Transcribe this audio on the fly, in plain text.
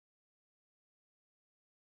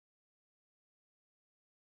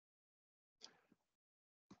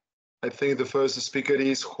I think the first speaker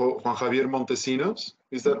is Juan Javier Montesinos.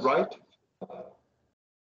 Is that right?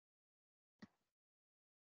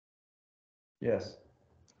 Yes.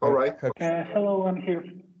 All right. Hello, I'm here.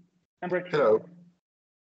 I'm right here. Hello.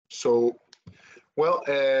 So, well,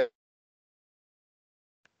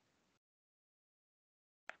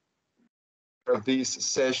 of this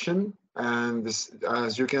session, and this,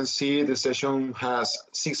 as you can see, the session has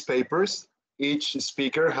 6 papers. Each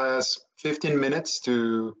speaker has 15 minutes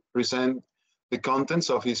to present the contents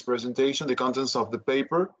of his presentation, the contents of the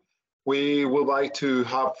paper. We would like to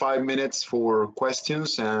have 5 minutes for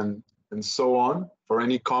questions and so on, for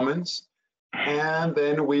any comments. And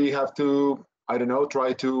then we have to, I don't know,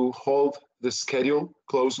 try to hold the schedule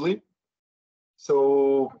closely.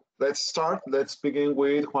 So let's start. Let's begin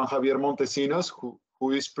with Juan Javier Montesinos,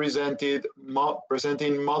 who is presenting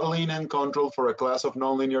modeling and control for a class of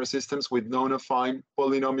nonlinear systems with non-affine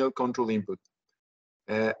polynomial control input.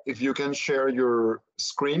 If you can share your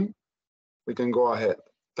screen, we can go ahead.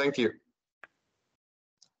 Thank you.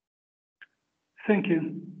 Thank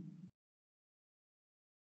you.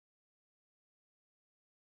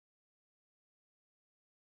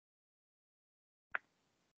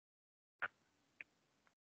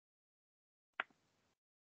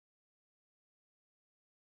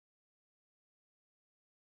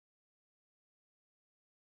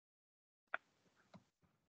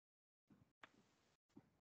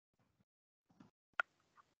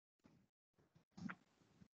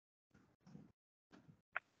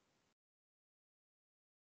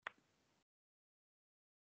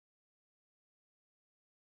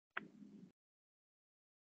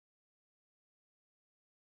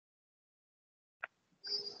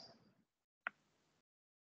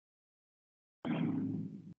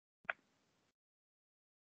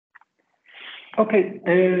 Okay,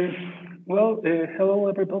 hello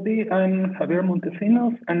everybody. I'm Javier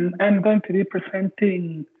Montesinos, and I'm going to be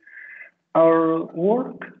presenting our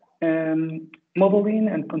work, modeling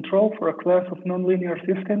and control for a class of nonlinear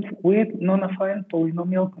systems with non-affine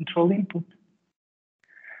polynomial control input.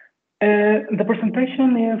 The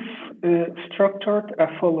presentation is structured as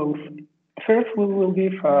follows. First, I will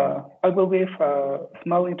give a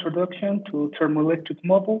small introduction to thermoelectric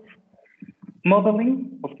models,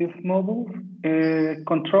 modeling of these models,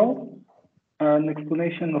 control, an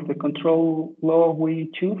explanation of the control law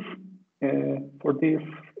we choose for this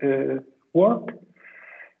work,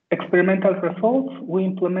 experimental results. We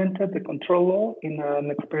implemented the control law in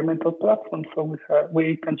an experimental platform, so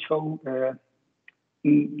we can show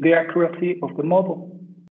the accuracy of the model,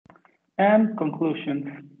 and conclusions.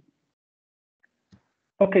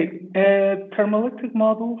 Okay, thermoelectric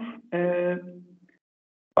models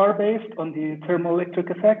are based on the thermoelectric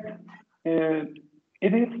effect.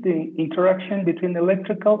 It is the interaction between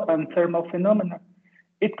electrical and thermal phenomena.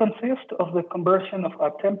 It consists of the conversion of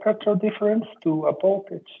a temperature difference to a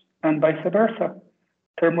voltage, and vice versa.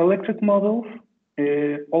 Thermoelectric models,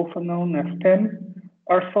 also known as TEM,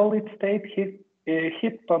 are solid-state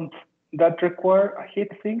heat pumps that require a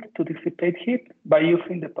heat sink to dissipate heat by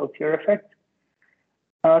using the Peltier effect.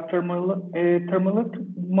 Thermoelectric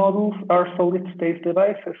models are solid-state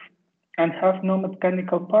devices and have no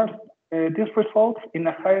mechanical parts. This results in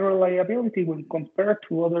a high reliability when compared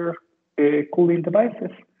to other cooling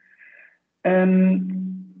devices.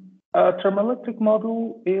 And a thermoelectric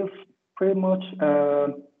model is pretty much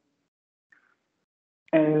a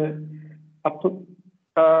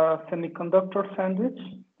semiconductor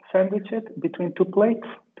sandwiched between two plates,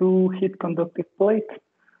 two heat conductive plates.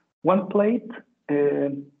 One plate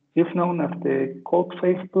is known as the cold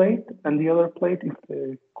phase plate, and the other plate is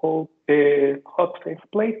the hot phase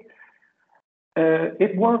plate.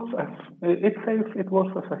 It says it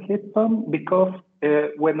works as a heat pump because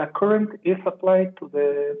when a current is applied to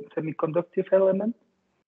the semiconductive element,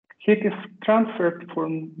 heat is transferred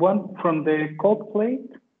from the cold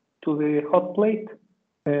plate to the hot plate.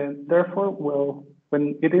 Therefore, well,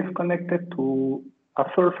 when it is connected to a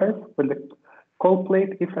surface, when the cold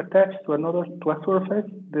plate is attached to a surface,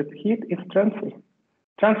 the heat is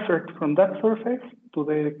transferred from that surface to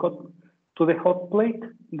the hot plate.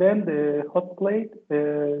 Then the hot plate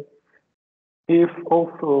is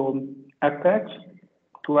also attached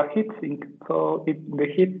to a heat sink, so the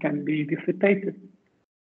heat can be dissipated.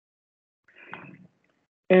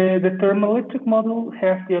 The thermoelectric model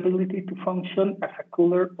has the ability to function as a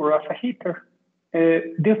cooler or as a heater.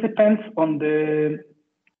 This depends on the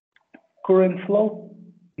current flow,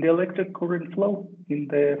 the electric current flow in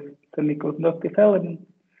the semiconductive element.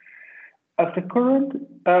 As a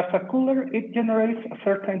cooler, it generates a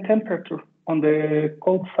certain temperature on the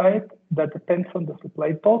cold side that depends on the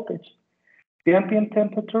supplied voltage. the ambient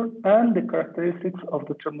temperature, and the characteristics of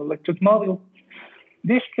the thermoelectric module.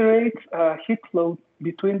 This creates a heat flow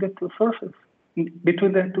between the two surfaces,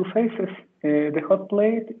 between the two phases. The hot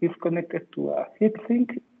plate is connected to a heat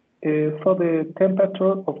sink, so the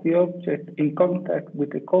temperature of the object in contact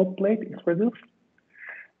with the cold plate is reduced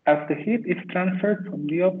as the heat is transferred from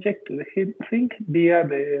the object to the heat sink via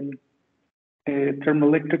the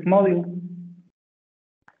thermoelectric module.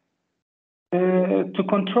 To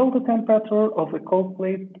control the temperature of the cold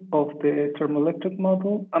plate of the thermoelectric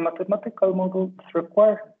model, a mathematical model is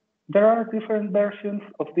required. There are different versions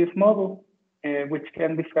of this model, which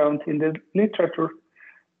can be found in the literature.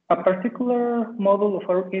 A particular model of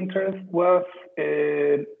our interest was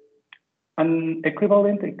an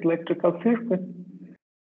equivalent electrical circuit,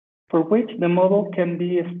 for which the model can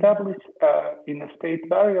be established in state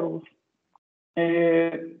variables.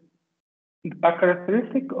 A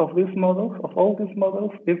characteristic of these models, of all these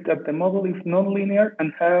models, is that the model is nonlinear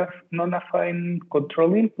and has non-affine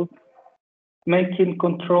control inputs, making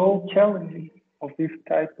control challenging of this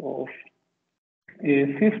type of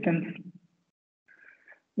systems.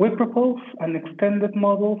 We propose an extended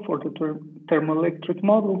model for the thermoelectric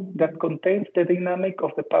model that contains the dynamic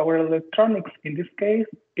of the power electronics. In this case,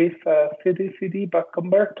 is a CD-CD buck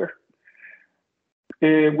converter,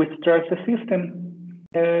 which drives the system.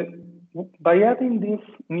 By adding this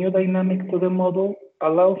new dynamic to the model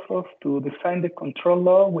allows us to design the control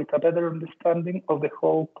law with a better understanding of the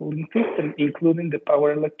whole cooling system, including the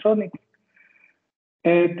power electronics.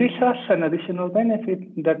 This has an additional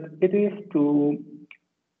benefit that it is to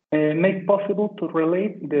make possible to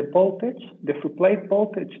relate the voltage, the supplied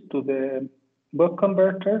voltage to the buck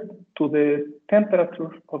converter to the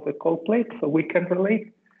temperature of the cold plate. So we can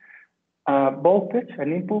relate voltage,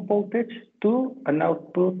 an input voltage, to an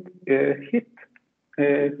output heat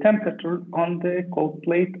temperature on the cold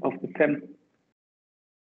plate of the temp.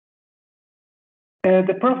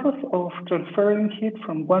 The process of transferring heat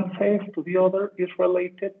from one phase to the other is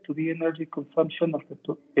related to the energy consumption of the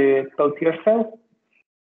Peltier cell.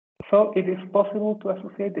 So it is possible to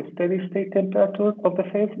associate the steady state temperature of the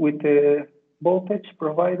phase with the voltage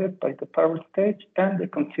provided by the power stage and the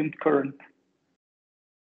consumed current.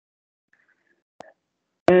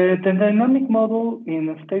 The dynamic model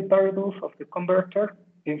in state variables of the converter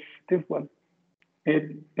is this one.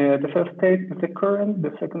 The first state is the current,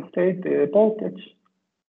 the second state, the voltage.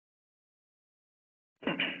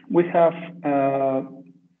 We have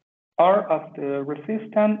R as the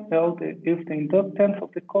resistance, L is the inductance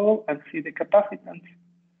of the coil, and C the capacitance.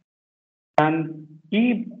 And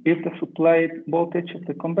E is the supplied voltage of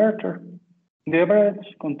the converter. The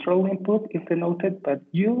average control input is denoted by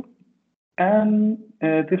U, and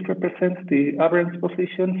this represents the average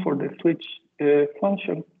position for the switch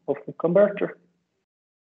function of the converter.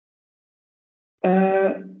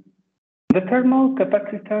 The thermal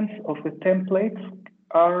capacitance of the templates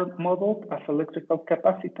are modeled as electrical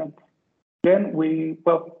capacitance. Then we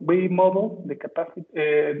model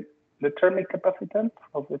the thermic capacitance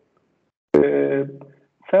of the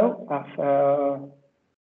cell as a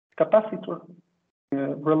capacitor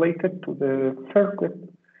related to the circuit.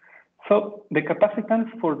 So the capacitance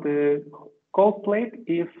for the cold plate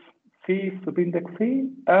is C sub index C,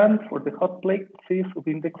 and for the hot plate, C sub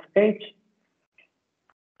index H.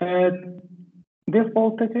 The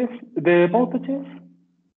voltages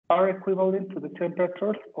are equivalent to the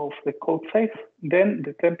temperatures of the cold phase. Then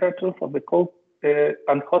the temperatures of the cold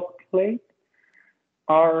and hot plate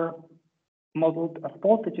are modeled as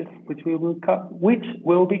voltages, which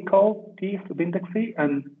will be called T sub index C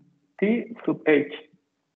and T sub H.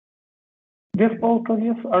 These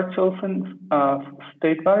voltages are chosen as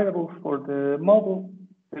state variables for the model.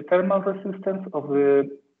 The thermal resistance of the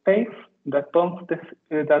phase that pumps the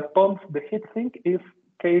heatsink is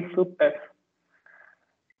K sub S.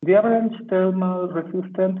 The average thermal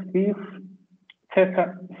resistance is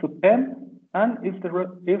theta sub M and is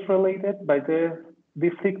related by the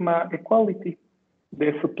sigma equality.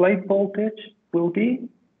 The supplied voltage will be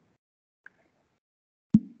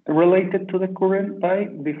related to the current by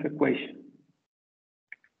this equation.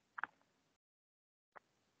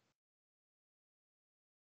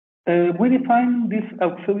 We define this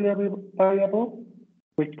auxiliary variable,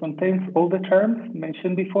 which contains all the terms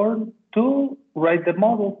mentioned before, to write the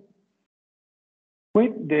model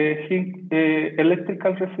with the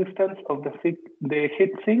electrical resistance of the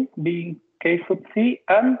heat sink being K sub C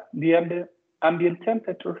and the ambient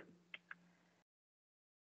temperature.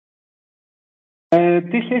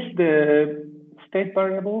 This is the state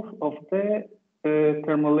variables of the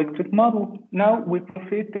thermoelectric model. Now we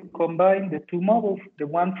proceed to combine the two models, the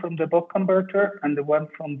one from the buck converter and the one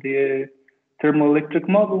from the thermoelectric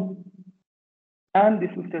model. And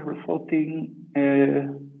this is the resulting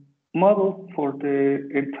model for the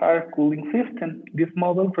entire cooling system. This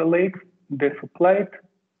model relates the supplied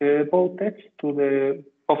voltage to the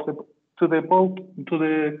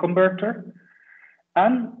converter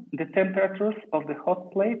and the temperatures of the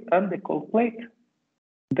hot plate and the cold plate.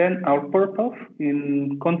 Then our purpose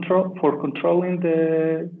for controlling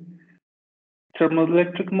the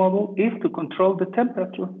thermoelectric model is to control the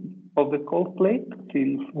temperature of the cold plate,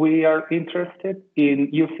 since we are interested in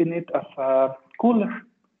using it as a cooler.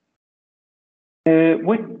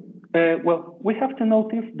 We have to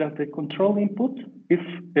notice that the control input is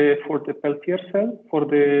for the Peltier cell, for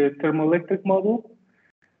the thermoelectric model,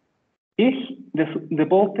 is the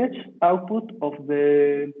voltage output of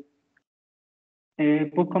the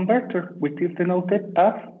buck converter, which is denoted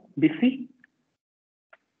as BC.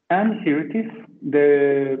 And here it is,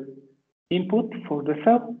 the input for the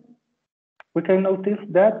cell. We can notice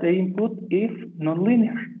that the input is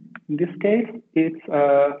nonlinear. In this case, it's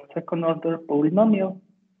a second-order polynomial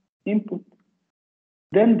input.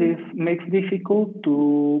 Then this makes it difficult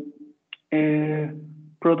to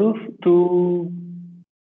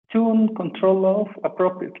tune control laws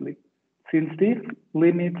appropriately, since this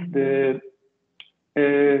limits the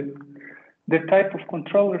type of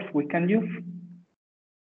controllers we can use.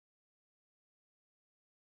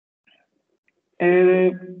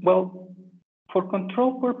 For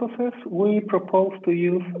control purposes, we propose to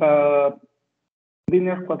use a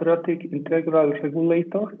linear quadratic integral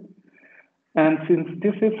regulator. And since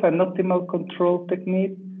this is an optimal control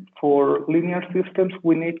technique for linear systems,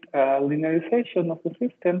 we need a linearization of the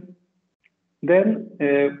system. Then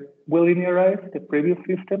we linearize the previous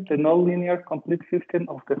system, the nonlinear complete system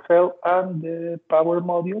of the cell and the power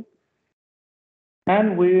module.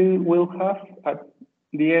 And we will have at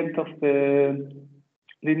the end of the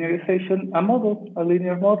linearization a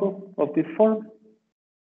linear model of this form.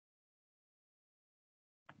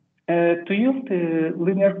 To use the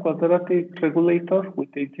linear quadratic regulator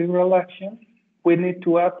with the integral action, we need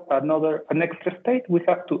to add an extra state. We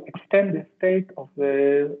have to extend the state of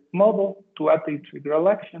the model to add the integral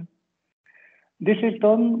action. This is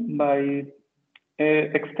done by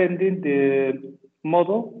extending the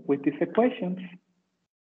model with these equations,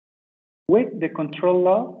 with the control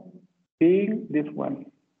law being this one.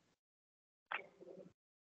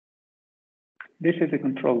 This is the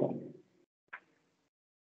control law.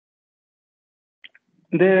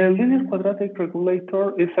 The linear quadratic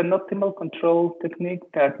regulator is an optimal control technique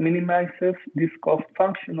that minimizes this cost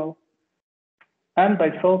functional. And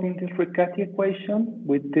by solving this Riccati equation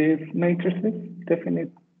with these matrices,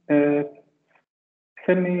 definite,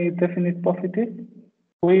 semi-definite positive,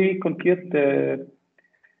 we compute the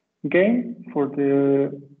gain for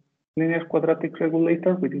the linear quadratic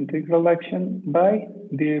regulator with integral action by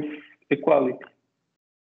this equality.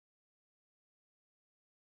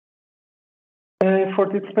 For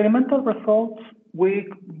the experimental results, we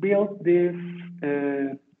built this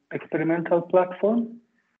experimental platform,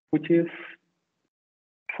 which is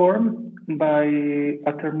formed by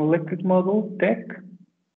a thermoelectric model, TEC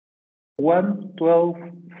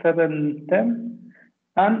 1-12-7-10,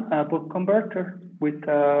 and a buck converter with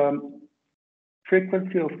a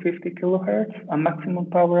frequency of 50 kilohertz, a maximum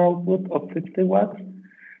power output of 60 watts,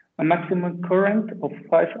 a maximum current of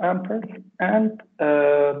 5 amperes, and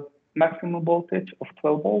a maximum voltage of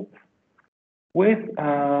 12 volts, with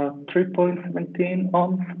 3.17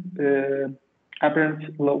 ohms average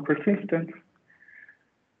load resistance.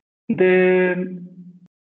 The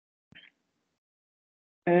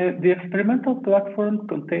experimental platform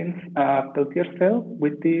contains a Peltier cell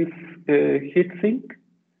with this heat sink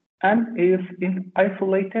and is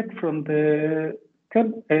isolated from the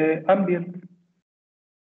ambient.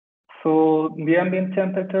 So the ambient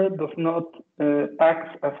temperature does not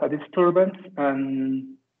act as a disturbance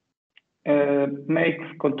and makes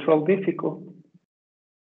control difficult.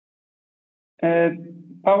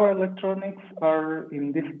 Power electronics are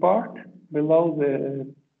in this part below the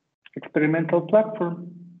experimental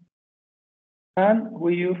platform. And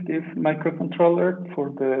we use this microcontroller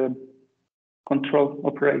for the control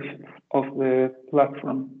operations of the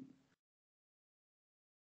platform.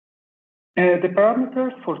 The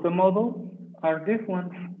parameters for the model are these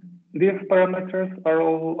ones. These parameters are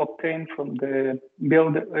all obtained from the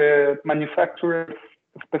manufacturer's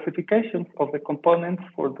specifications of the components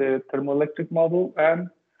for the thermoelectric model and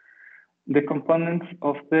the components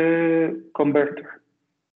of the converter.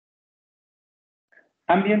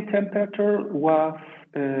 Ambient temperature was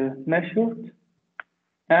measured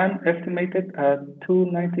and estimated at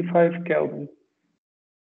 295 Kelvin.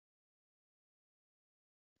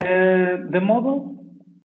 The model,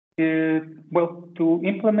 well, to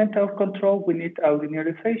implement our control, we need a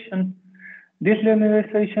linearization. This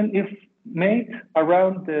linearization is made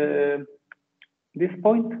around this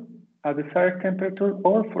point, at the desired temperature,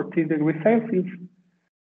 or 14 degrees Celsius.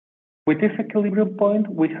 With this equilibrium point,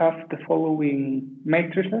 we have the following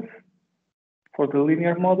matrices for the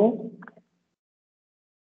linear model.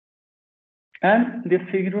 And this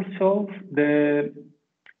figure shows the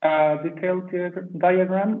detailed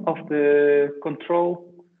diagram of the control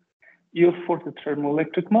used for the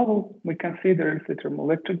thermoelectric model. We can see there is the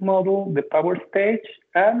thermoelectric model, the power stage,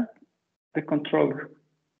 and the controller.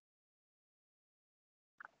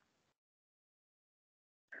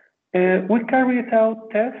 We carried out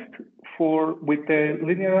tests with the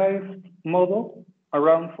linearized model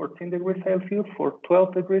around 14 degrees Celsius for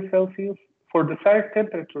 12 degrees Celsius, for desired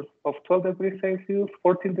temperatures of 12 degrees Celsius,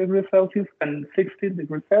 14 degrees Celsius, and 16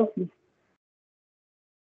 degrees Celsius.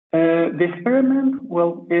 The experiment,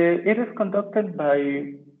 well, it is conducted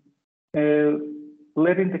by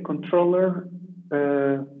letting the controller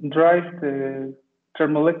drive the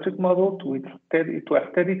thermoelectric model to a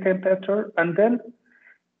steady temperature, and then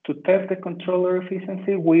to test the controller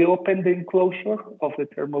efficiency, we open the enclosure of the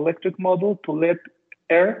thermoelectric model to let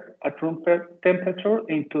air at room temperature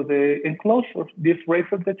into the enclosure. This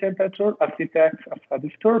raises the temperature as it acts as a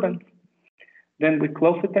disturbance. Then we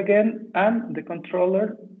close it again, and the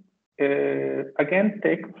controller again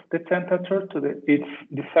takes the temperature to its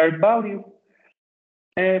desired value.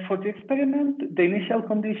 For the experiment, the initial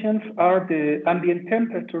conditions are the ambient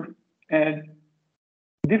temperature.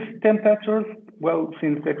 These temperatures, well,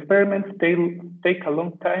 since the experiments take a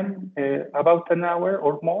long time, about an hour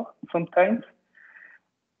or more sometimes,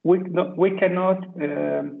 we cannot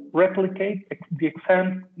replicate the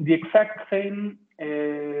exact same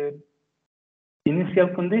initial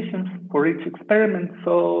conditions for each experiment.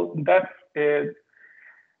 So that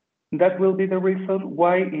will be the reason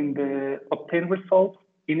why in the obtained results,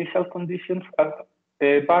 initial conditions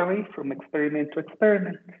vary from experiment to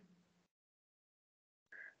experiment.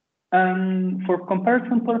 And for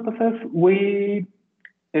comparison purposes, we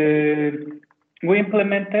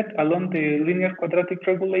implemented along the linear quadratic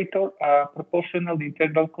regulator a proportional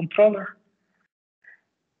integral controller.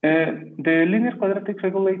 The linear quadratic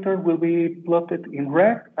regulator will be plotted in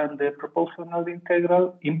red and the proportional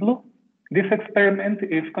integral in blue. This experiment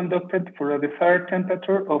is conducted for a desired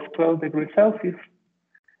temperature of 12 degrees Celsius.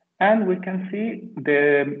 And we can see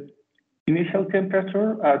the initial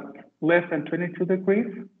temperature at less than 22 degrees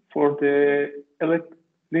for the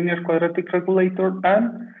linear quadratic regulator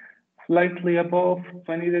and slightly above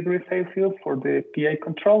 20 degrees Celsius for the PI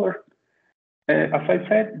controller. As I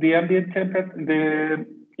said, the ambient temperature, the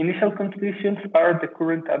initial conditions are the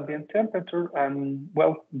current ambient temperature, and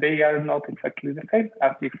well, they are not exactly the same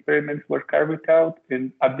as the experiments were carried out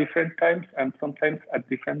at different times and sometimes at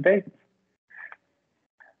different dates.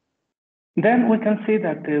 Then we can see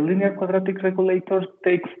that the linear quadratic regulator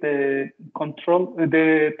takes the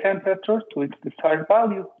temperature to its desired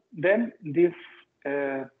value. Then this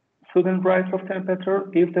sudden rise of temperature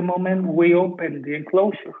is the moment we open the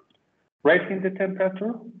enclosure, raising the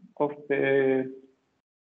temperature of the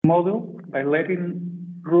model by letting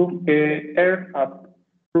air at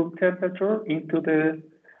room temperature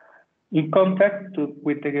in contact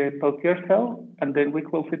with the Peltier cell, and then we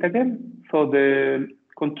close it again. So the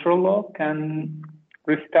control law can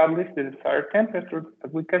reestablish the desired temperature.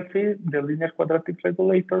 As we can see, the linear quadratic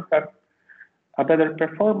regulator has a better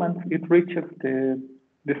performance. It reaches the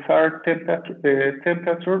desired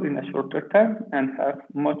temperature in a shorter time and has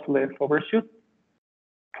much less overshoot.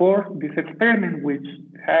 For this experiment, which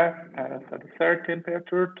has as a desired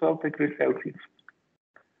temperature 12 degrees Celsius.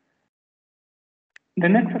 The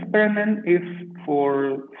next experiment is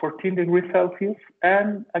for 14 degrees Celsius,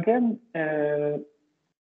 and again,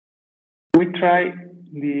 we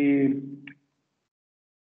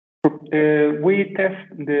test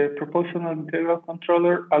the proportional integral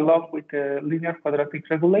controller along with the linear quadratic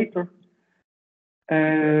regulator.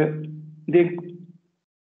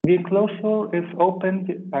 The enclosure is opened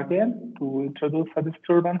again to introduce a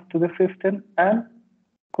disturbance to the system and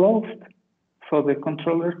closed, so the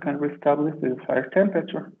controller can reestablish the desired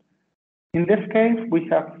temperature. In this case, we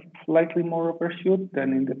have slightly more overshoot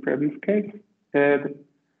than in the previous case.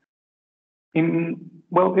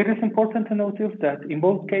 Well, it is important to notice that in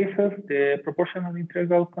both cases, the proportional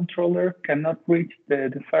integral controller cannot reach the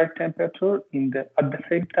desired temperature at the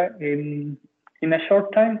same time in a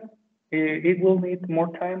short time. It will need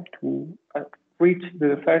more time to reach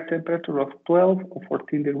the desired temperature of 12 or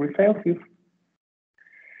 14 degrees Celsius.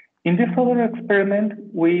 In this other experiment,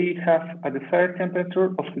 we have a desired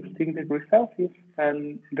temperature of 16 degrees Celsius,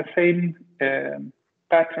 and the same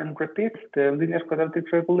pattern repeats. The linear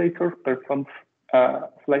quadratic regulator performs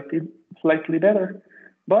slightly better,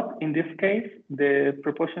 but in this case, the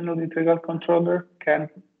proportional integral controller can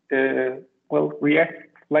react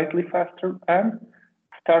slightly faster and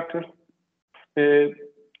starts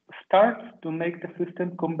to make the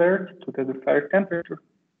system converge to the desired temperature.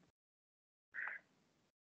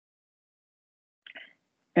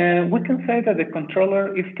 We can say that the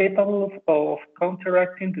controller is capable of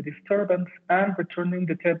counteracting the disturbance and returning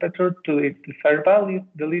the temperature to its desired value.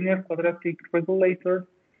 The linear quadratic regulator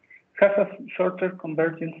has a shorter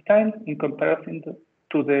convergence time in comparison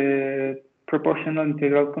to the proportional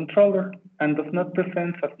integral controller and does not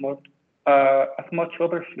present as much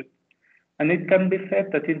overshoot. And it can be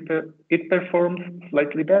said that it performs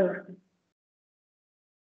slightly better.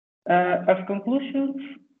 As conclusions,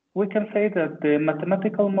 we can say that the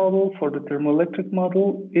mathematical model for the thermoelectric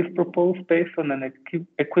model is proposed based on an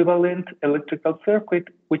equivalent electrical circuit,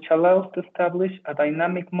 which allows to establish a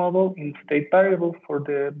dynamic model in state variables for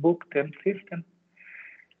the book-temp system.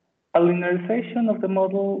 A linearization of the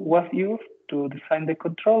model was used to design the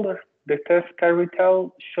controller. The test carried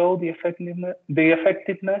out showed the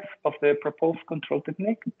effectiveness of the proposed control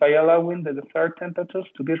technique by allowing the desired temperatures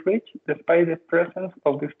to be reached despite the presence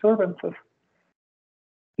of disturbances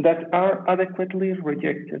that are adequately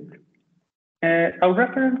rejected. Our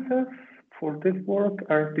references for this work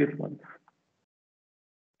are these ones.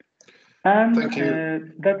 And thank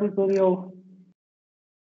you. That will be all.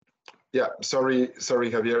 Yeah, sorry,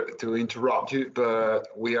 Javier, to interrupt you, but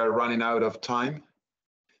we are running out of time.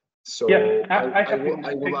 So yeah, I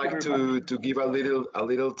would like to give a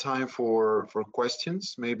little time for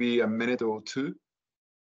questions, maybe a minute or two.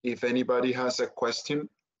 If anybody has a question,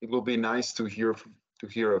 it will be nice to hear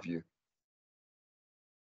of you.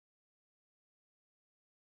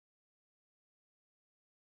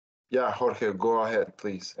 Yeah, Jorge, go ahead,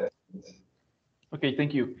 please. Okay,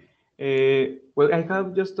 thank you. Well, I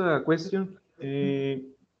have just a question.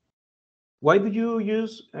 Why do you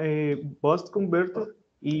use a boost converter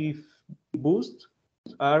if boosts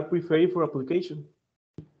are preferred for application?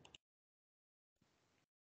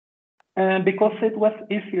 Because it was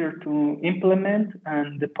easier to implement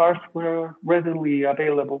and the parts were readily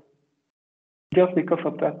available. Just because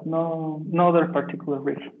of that, no other particular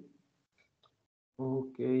reason.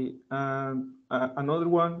 Okay, another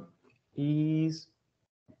one is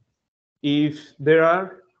if there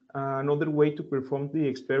are another way to perform the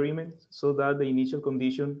experiment so that the initial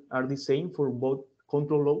conditions are the same for both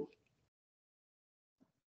control loads?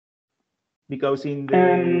 Because in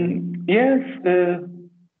the... yes,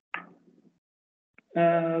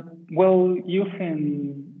 well,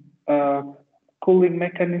 using cooling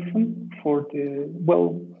mechanism for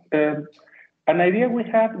the, an idea we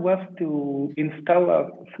had was to install a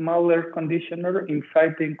small air conditioner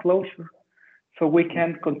inside the enclosure so we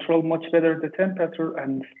can control much better the temperature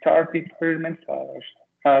and start the experiments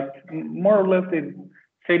at more or less the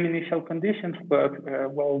same initial conditions, but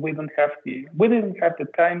well, we didn't have the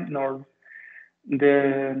time nor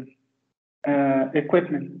the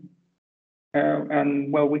equipment.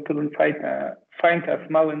 And well, we couldn't find a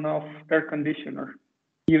small enough air conditioner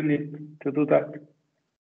unit to do that.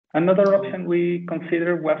 Another option we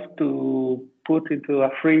considered was to put into a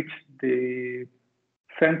fridge the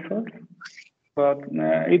sensors, but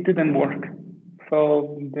it didn't work.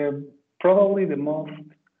 So probably the most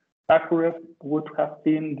accurate would have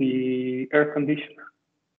been the air conditioner.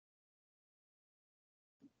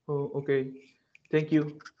 Oh, okay. Thank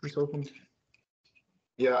you. That's all from me.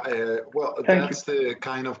 Yeah, well, that's the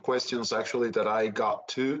kind of questions actually that I got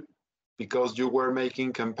too, because you were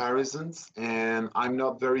making comparisons, and I'm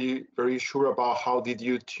not very sure about how did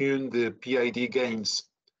you tune the PID gains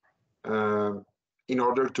in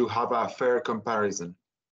order to have a fair comparison.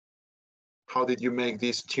 How did you make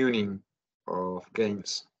this tuning of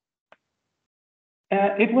gains?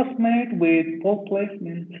 It was made with pole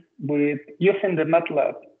placement with using the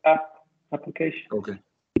MATLAB application. Okay.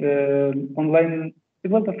 The online. It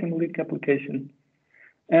was a Simulink application,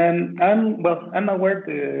 and I'm aware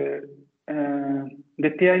the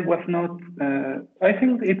PI was not. I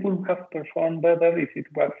think it would have performed better if it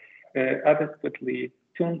was adequately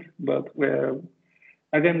tuned, but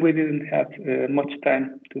again, we didn't have much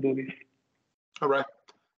time to do this. All right,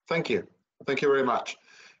 thank you very much.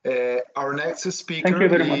 Our next speaker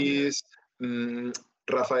is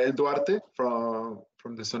Rafael Duarte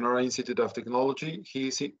from the Sonora Institute of Technology.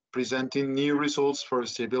 He's presenting new results for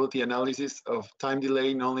stability analysis of time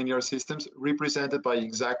delay nonlinear systems represented by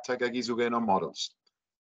exact Takagi-Sugeno models.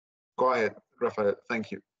 Go ahead, Rafael. Thank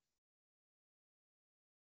you.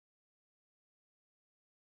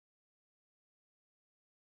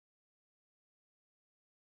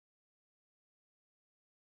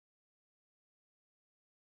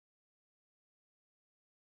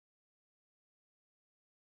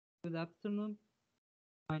 Good afternoon.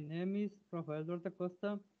 My name is Rafael Duarte,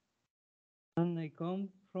 and I come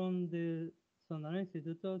from the Sonora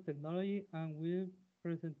Institute of Technology and will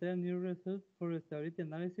present a new result for stability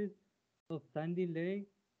analysis of time delay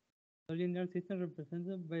linear system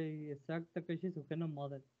represented by exact Takagi-Sugeno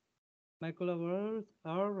model. My collaborators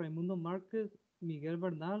are Raymundo Márquez, Miguel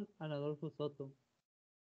Bernal, and Adolfo Soto.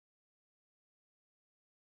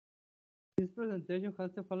 This presentation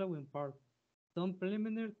has the following parts: some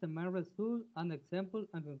preliminary thematic results, an example,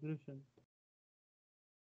 and conclusion.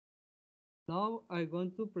 Now I'm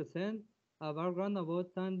going to present a background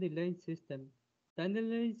about time delay systems. Time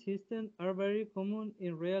delay systems are very common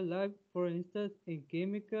in real life, for instance, in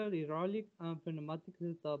chemical, hydraulic, and pneumatic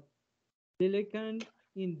setup. Delay can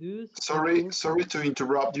induce. Sorry to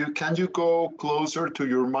interrupt you. Can you go closer to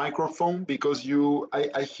your microphone because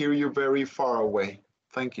I hear you very far away.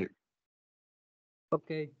 Thank you.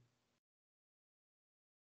 Okay.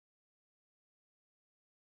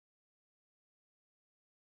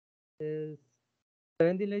 Yes.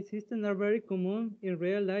 Time delay systems are very common in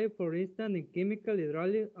real life, for instance, in chemical,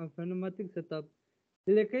 hydraulic, and pneumatic setup.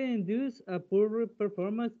 Delay can induce a poor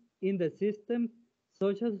performance in the system,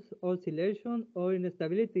 such as oscillation or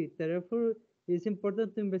instability. Therefore, it's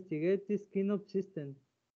important to investigate this kind of system.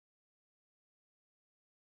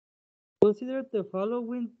 Consider the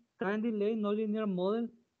following time delay nonlinear model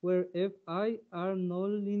where Fi are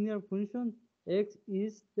nonlinear function, x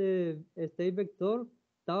is the state vector,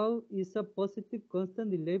 tau is a positive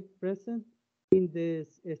constant delay present in the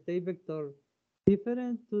state vector.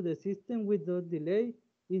 Different to the system without delay,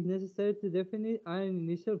 it's necessary to define an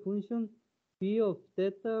initial function p of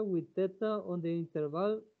theta with theta on the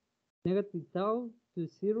interval negative tau to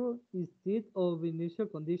 0 instead of initial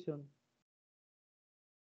condition.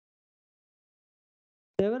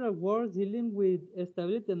 Several works dealing with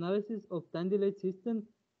stability analysis of time delay systems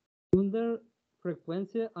under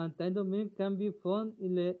frequency and time domain can be found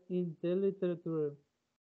in the literature.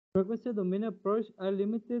 Frequency domain approach are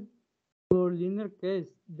limited for linear case.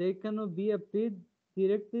 They cannot be applied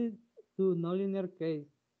directly to nonlinear case.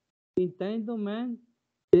 In time domain,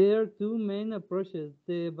 there are two main approaches,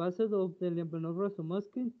 the based of the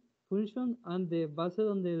Lyapunov-Razumowski function and the based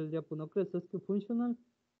on the Lyapunov-Krasovsky functional.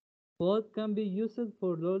 Both can be used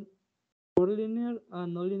for linear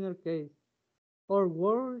and nonlinear case, or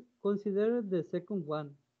work consider the second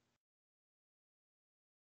one.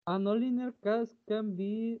 A nonlinear case can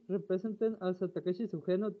be represented as a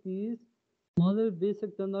Takagi-Sugeno This model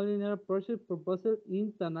bisector nonlinear approach proposed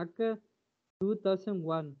in Tanaka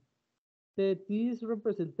 2001. The This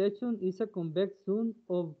representation is a convex sum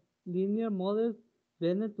of linear models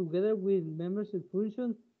blended together with membership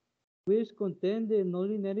functions which contain the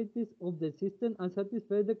nonlinearities of the system and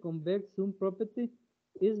satisfy the convex sum property.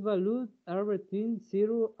 Its values are between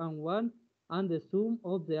 0 and 1, and the sum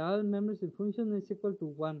of the all membership functions is equal to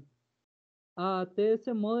 1. A TS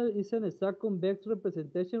model is an exact convex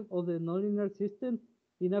representation of the nonlinear system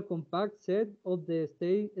in a compact set of the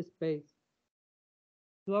state space.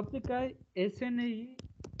 To apply SNE,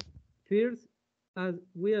 first, as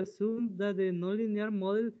we assume that the nonlinear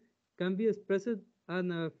model can be expressed as an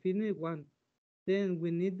affine one, then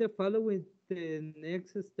we need the following the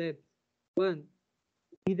next steps. 1.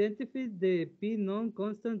 Identify the P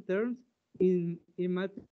non-constant terms in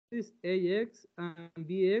matrices AX and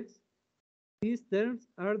BX. These terms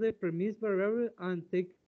are the premise variable and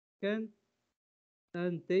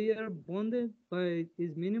they are bounded by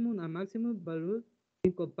its minimum and maximum values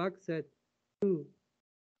in compact set. 2.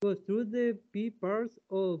 Construct the P parts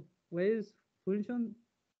of Weyer's function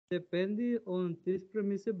depending on this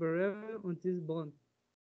premise variable on this bond.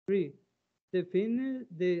 3. Define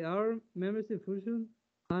the R membership function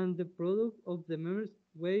and the product of the members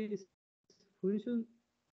Weyer's function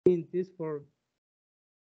in this form.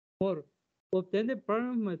 4. Obtain the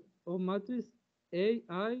pattern of matrix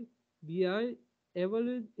AI, BI,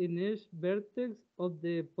 evaluate in each vertex of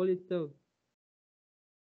the polytope.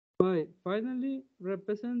 5. Finally,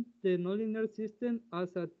 represent the nonlinear system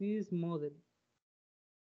as a TS model.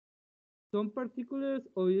 Some particulars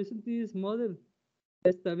of using TS model: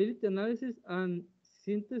 stability analysis and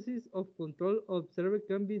synthesis of control observed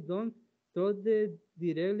can be done through the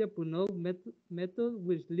direct Lyapunov method,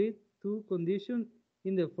 which leads to conditions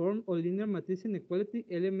in the form of linear matrix inequality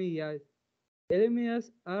LMEI.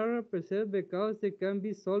 LMIs are represented because they can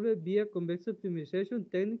be solved via convex optimization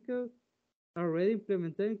techniques already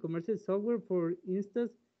implemented in commercial software, for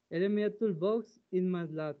instance, LMI Toolbox in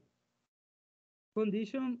MATLAB.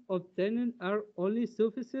 Conditions obtained are only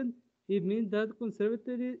sufficient. It means that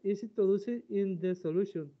conservativity is introduced in the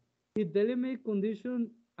solution. If the LMI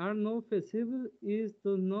conditions are not feasible, it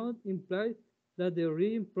does not imply that the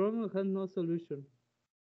original problem has no solution.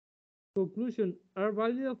 Conclusions are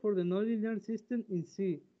valid for the nonlinear system in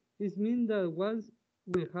C. This means that once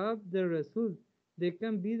we have the result, they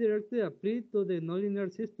can be directly applied to the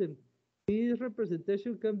nonlinear system. This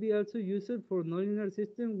representation can be also used for nonlinear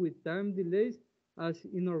systems with time delays, as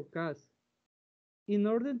in our case. In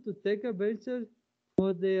order to take advantage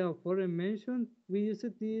of the aforementioned, we use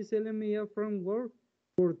this LMIA framework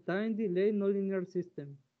for time delay nonlinear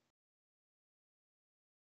system.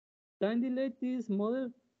 Time delay this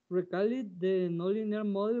model recalculate the nonlinear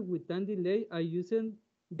model with time delay by using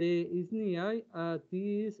the SNI.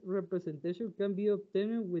 This representation can be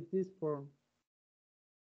obtained with this form.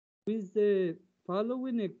 With the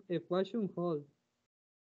following equation hold.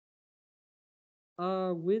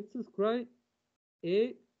 We subscribe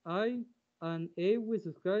A, I, and A we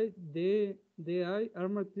subscribe D, I are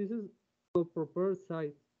matrices of proper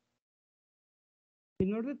size.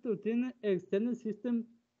 In order to obtain an extended system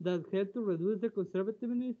that helps to reduce the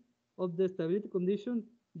conservativeness of the stability condition,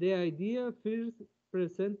 the idea first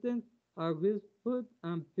presented at Westwood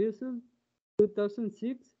and Pearson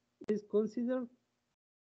 2006 is considered.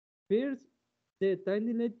 First, the time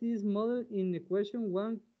delay is model in equation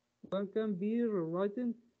 1 can be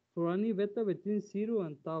rewritten for any beta between 0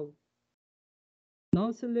 and tau.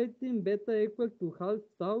 Now selecting beta equal to half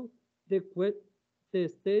tau, the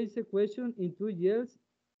stage equation in 2 years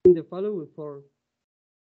in the following form.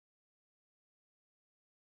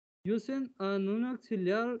 Using a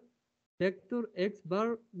non-auxiliary vector x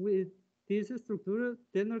bar with this structure,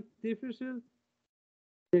 then artificial,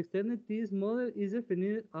 the extended this model is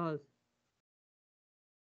defined as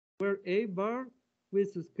where a bar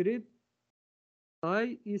with subscript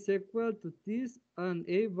I is equal to this and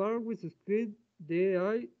a bar with subscript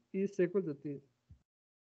di is equal to this.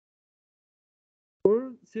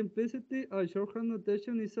 For simplicity, a shorthand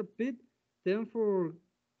notation is applied, then for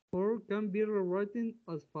can be rewritten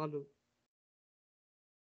as follows.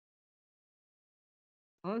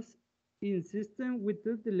 As in system with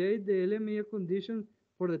the delay, the LMIA conditions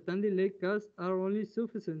for the time delay case are only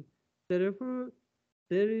sufficient. Therefore,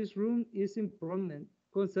 there is room is improvement.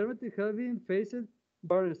 Conservative have been faced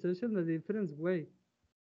by researching a different way.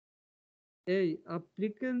 A.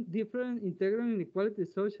 Applying different integral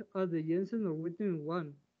inequalities such as the Jensen or Whitney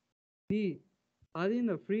one. B. Adding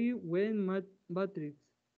a free Wayne matrix.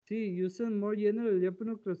 C. Using more general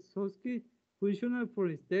Lyapunov-Krasovsky functional for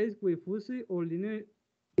instance with fuzzy or linear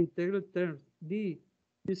integral terms. D.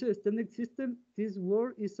 Use a standard system. This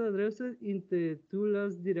word is addressed in the two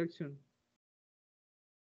last directions.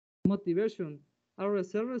 Motivation. A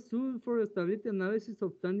reserve result for stability analysis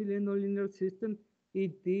of time delay nonlinear system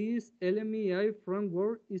in this LMII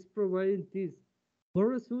framework is providing this. More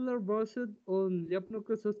results are based on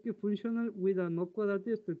Lyapunov-Krasovsky functional with a no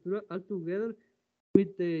quadratic structure altogether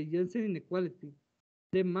with the Jensen inequality.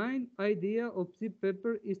 The main idea of this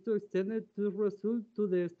paper is to extend this result to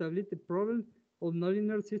the stability problem of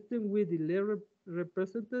nonlinear system with delay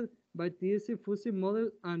represented by TSC fuzzy model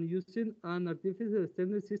and using an artificial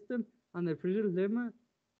extended system and a Friedel lemma,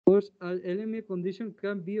 which an LMI condition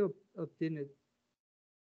can be obtained.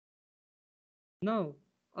 Now,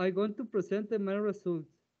 I'm going to present the main results.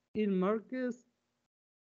 In Márquez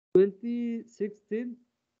 2016,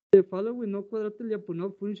 the following no quadratic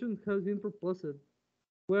Lyapunov function has been proposed,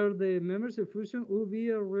 where the membership function will be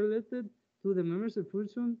related to the membership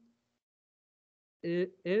function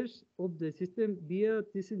edge of the system via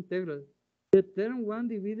this integral. The term 1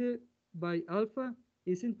 divided by alpha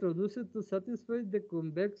is introduced to satisfy the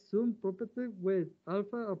convex sum property with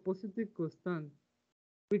alpha a positive constant.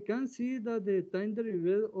 We can see that the time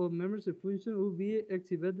derivative of membership function will be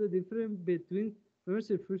exhibited different between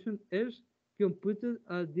membership function edge computed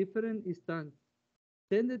at different instants.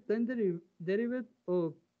 Then the time derivative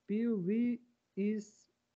of PUV is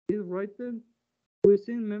written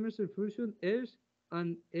using membership function edge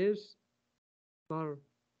and edge bar.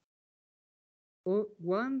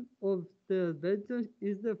 One of the advantages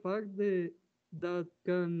is the fact that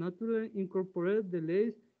can naturally incorporate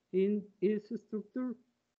delays in its structure,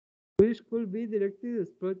 which could be directly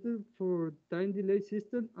exploited for time delay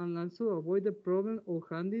system and also avoid the problem of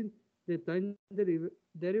handling the time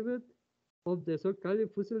derivative of the so-called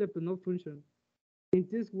fuzzy Lyapunov function. In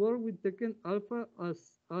this work, we taken alpha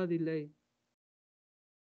as a delay.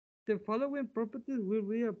 the following properties will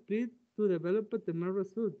be applied to develop the main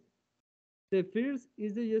result. The first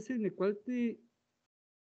is the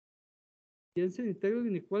Jensen integral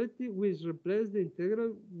inequality, which replaces the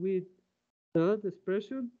integral with that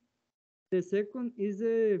expression. The second is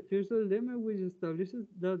the first lemma, which establishes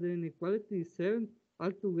that the inequality is 7.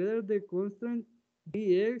 Altogether, the constant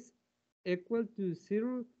bx equal to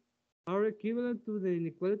 0 are equivalent to the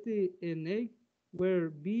inequality Na, where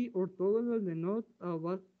B orthogonal denote a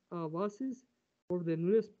basis for the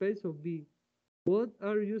null space of B. Both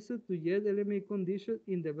are used to get LMA conditions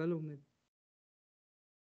in development.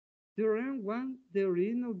 Theorem 1, the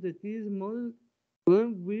origin of the TS model,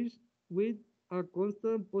 one which with a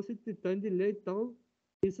constant positive time delay tau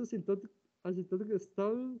is asymptotic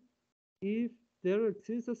stable if there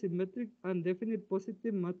exists a symmetric and definite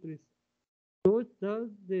positive matrix, such that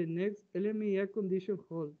the next LMAI condition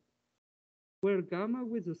holds, where gamma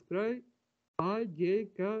we subscribe I, J,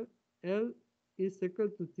 K, L is equal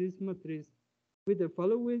to this matrix, with the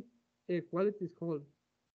following equalities hold.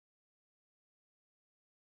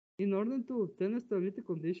 In order to obtain a stability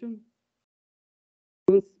condition,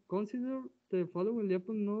 consider the following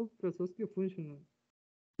Lyapunov-Krasovsky functional.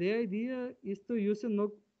 The idea is to use a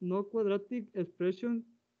no quadratic expression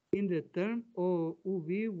in the term of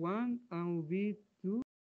UV1 and UV2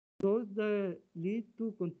 so that lead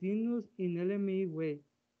to continuous in LME way.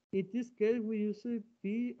 In this case, we use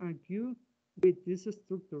P and Q with this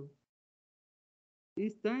structure.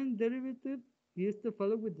 Its time derivative is the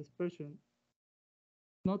following expression.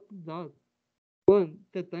 Note that 1.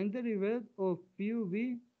 The time derivative of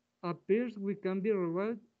PUV appears we can be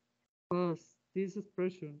derived as this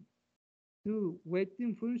expression. 2.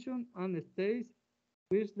 Weighting function and states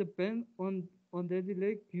which depend on the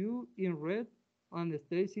delay Q in red and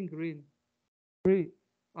states in green. 3.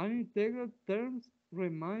 Unintegral terms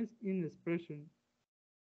remains in expression.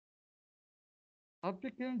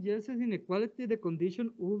 Applicant Jensen's inequality, the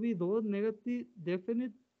condition UV dot negative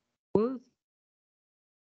definite was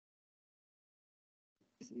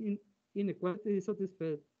inequality is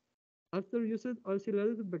satisfied. After using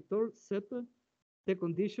auxiliary vector zeta, the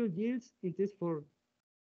condition yields in this form.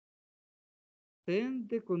 Then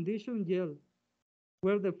the condition yield,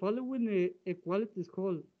 where the following equalities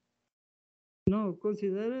hold. Now,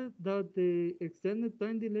 consider that the extended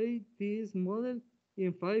time delay TS model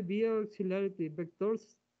in 5 via auxiliarity vector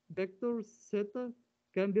zeta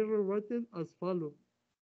can be rewritten as follows,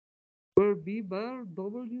 where B bar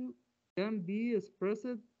W can be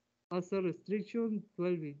expressed as a restriction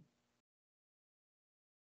 12.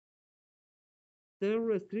 The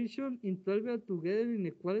restriction in 12 together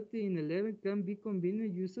inequality in 11 can be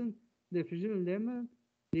combined using the fusion lemma,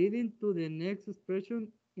 leading to the next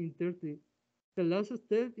expression in 30. The last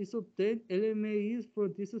step is obtain LMAs for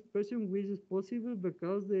this expression, which is possible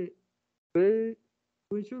because the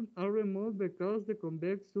functions are removed because the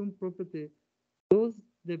convex sum property. Thus,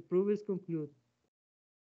 the proof is concluded.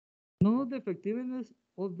 Note the effectiveness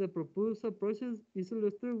of the proposed approaches is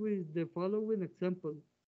illustrated with the following example.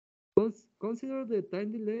 Consider the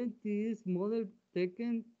time delay TS model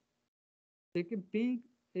taken pink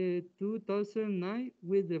 2009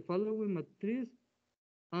 with the following matrix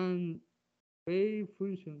and wave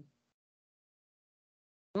functions.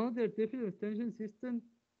 Now the artificial extension system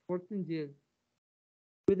 14 years.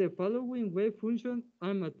 With the following wave function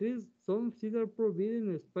and matrix, some consider providing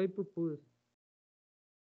a spy proposed.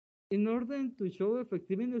 In order to show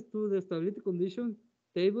effectiveness to the stability condition,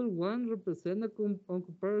 table 1 represents a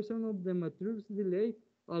comparison of the matrix delay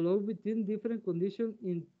allowed between different conditions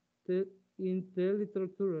in the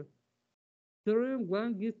literature. Theorem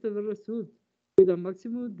 1 gives the result with a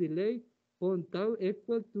maximum delay on tau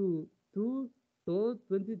equal to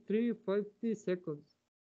 2.2350 seconds.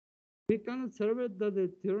 We can observe that the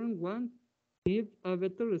theorem 1 gives a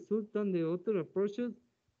better result than the other approaches.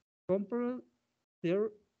 Compared,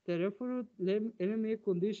 therefore, LMA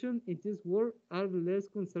conditions in this work are less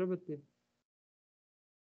conservative.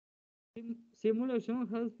 Simulation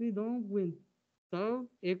has been done with tau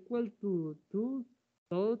equal to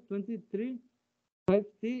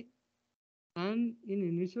 2.2350 and in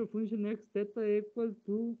initial function x theta equal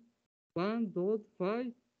to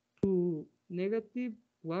 1.5 to negative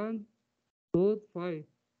 1.5.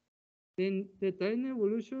 Then the time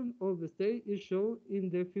evolution of the state is shown in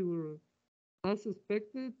the figure. As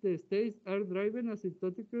expected, the states are driven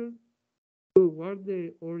asymptotically toward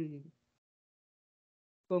the origin.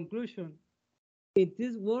 Conclusion. In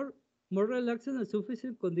this work, more relaxed and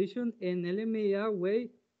sufficient condition in LMAI way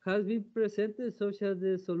has been presented, such as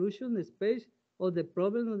the solution space of the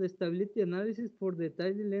problem of the stability analysis for the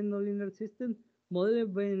time delay nonlinear system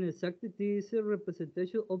modeling by inexactity is a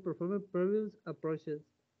representation of performing previous approaches.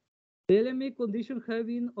 The LME conditions have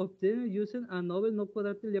been obtained using a novel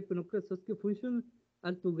non-quadratic Lyapunov-Krasovsky function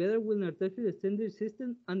and together with an artificial extended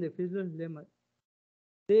system and the Fiedler's lemma.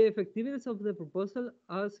 The effectiveness of the proposal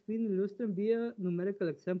has been illustrated via numerical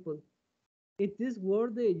examples. In this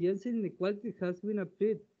work, the Jensen inequality has been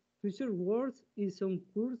applied. Future works is on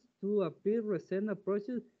course to apply recent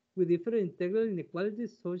approaches with different integral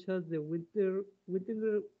inequalities, such as the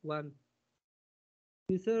Winter one.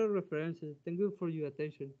 These are references. Thank you for your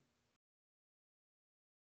attention.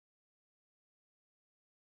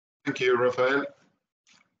 Thank you, Rafael.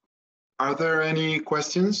 Are there any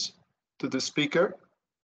questions to the speaker?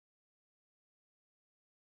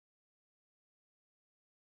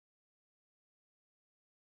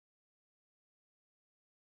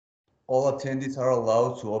 All attendees are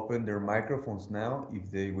allowed to open their microphones now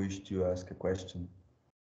if they wish to ask a question.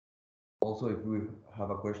 Also, if we have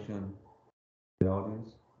a question in the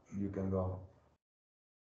audience, you can go.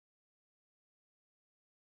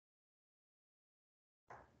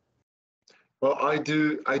 Well, I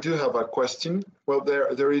do have a question. Well,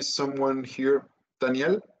 there is someone here.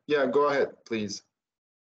 Daniel? Yeah, go ahead, please.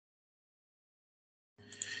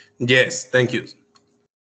 Yes, thank you.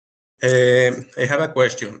 I have a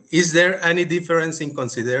question. Is there any difference in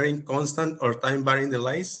considering constant or time-varying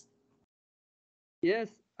delays? Yes,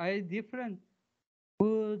 I different.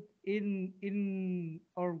 But in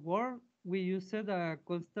our work, we used a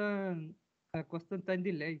constant time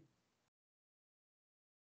delay.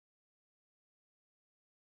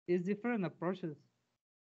 It's different approaches.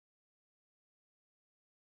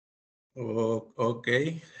 Oh,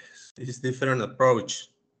 okay, it's different approach.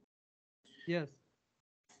 Yes.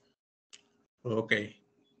 Okay,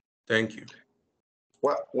 thank you.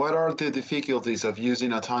 What are the difficulties of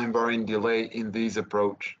using a time-varying delay in this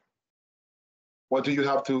approach? What do you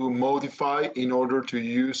have to modify in order to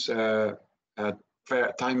use a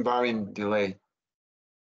time-varying delay?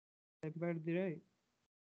 Time-varying delay.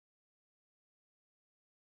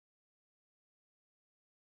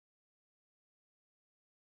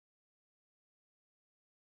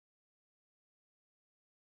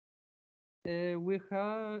 We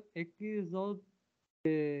have x dot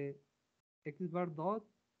x bar dot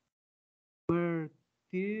where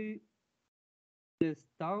t the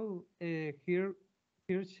style here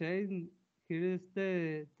change here is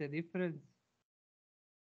the difference.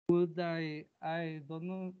 But I don't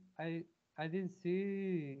know I didn't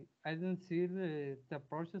see the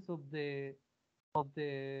process of the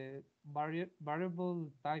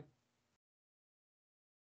variable type.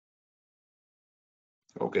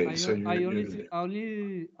 Okay, I so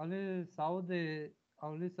only saw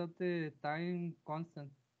the time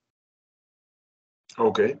constant.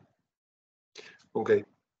 Okay. Okay.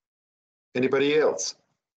 Anybody else?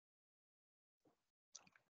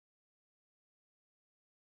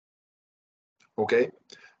 Okay.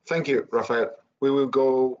 Thank you, Rafael. We will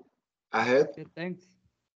go ahead. Okay, thanks.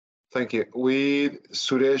 Thank you. With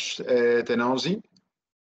Suresh Thenozhi.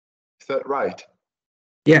 Is that right?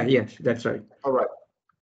 Yeah, yes, that's right. All right.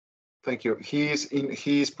 Thank you. He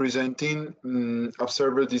is presenting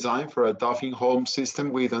observer design for a Duffing-Holmes system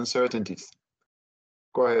with uncertainties.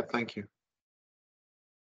 Go ahead. Thank you.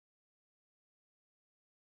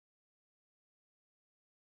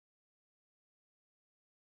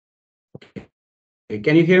 Okay.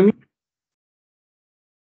 Can you hear me?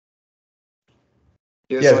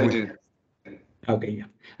 Yes, I do. Okay,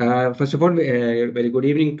 yeah. First of all, very good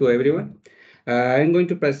evening to everyone. I'm going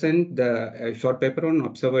to present the short paper on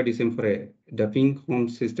observer design for a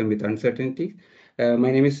Duffing-Holmes system with uncertainty.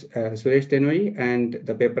 My name is Suresh Thenozhi, and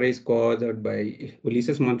the paper is co-authored by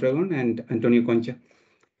Ulises Mondragon and Antonio Concha.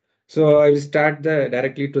 So I will start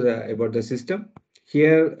directly to about the system.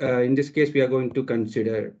 Here, in this case, we are going to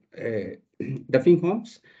consider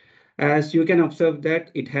Duffing-Holmes. As you can observe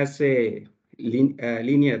that it has a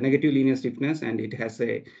negative linear stiffness, and it has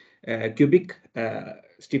a cubic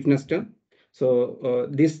stiffness term. So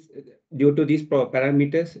due to these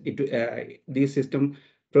parameters, this system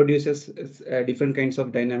produces different kinds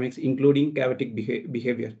of dynamics, including chaotic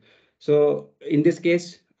behavior. So in this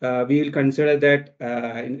case, we will consider that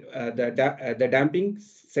the damping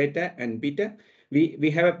zeta and beta.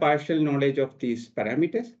 We have a partial knowledge of these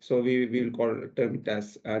parameters, so we will term it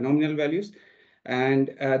as nominal values.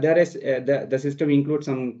 And there is the system includes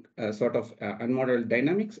some sort of unmodeled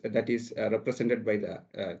dynamics that is represented by the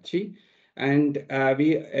chi, and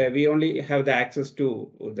we only have the access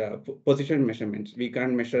to the position measurements. We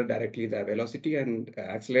can't measure directly the velocity and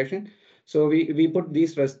acceleration, so we put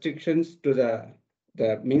these restrictions to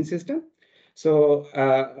the main system. So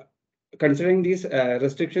considering these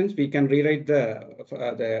restrictions, we can rewrite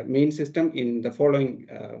the main system in the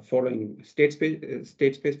following state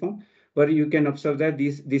space form, where you can observe that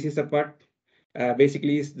this is a part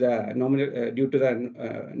basically is the nominal due to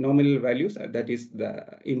the nominal values, that is the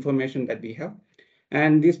information that we have,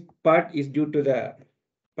 and this part is due to the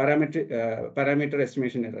parameter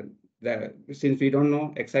estimation error. Since we don't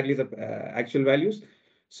know exactly the actual values,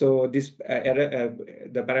 so this error,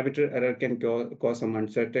 the parameter error can cause some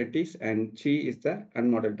uncertainties, and G is the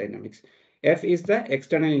unmodeled dynamics. F is the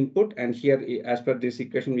external input, and here, as per this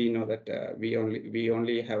equation, we know that we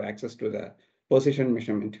only have access to the position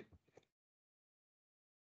measurement.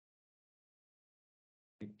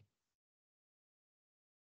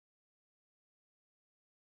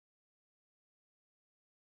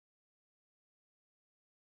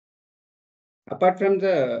 Apart from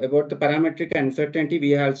about the parametric uncertainty,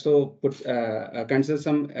 we also put consider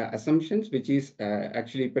some assumptions, which is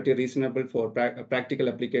actually pretty reasonable for practical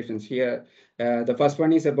applications. Here, the first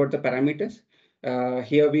one is about the parameters.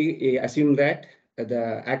 Here we assume that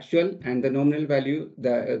the actual and the nominal value,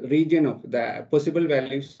 the region of the possible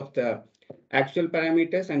values of the actual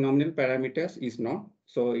parameters and nominal parameters is known.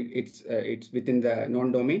 So it's within the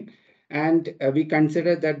known domain. And we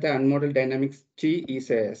consider that the unmodeled dynamics T is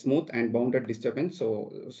a smooth and bounded disturbance,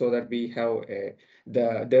 so that we have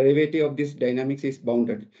the derivative of this dynamics is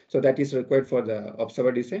bounded. So that is required for the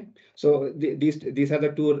observer design. So these are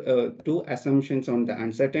the two assumptions on the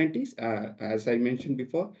uncertainties. As I mentioned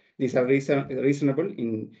before, these are reasonable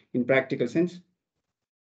in practical sense.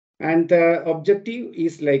 And the objective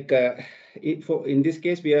is like in this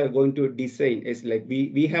case we are going to design is like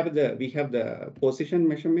we have the position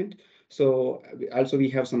measurement. So also we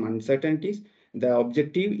have some uncertainties. The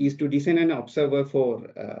objective is to design an observer for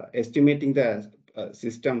estimating the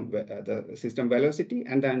system velocity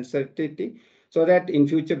and the uncertainty, so that in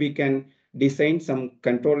future we can design some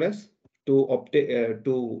controllers to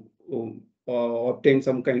obtain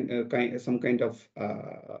some kind of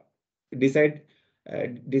desired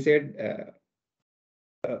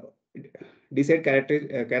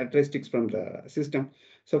characteristics from the system.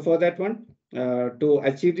 So for that one, to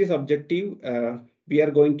achieve this objective, we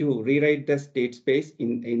are going to rewrite the state space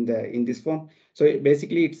in this form. So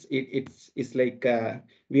basically, it's like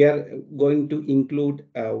we are going to include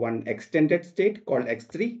one extended state called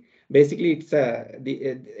X3. Basically, it's the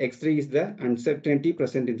X3 is the uncertainty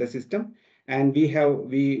present in the system. And we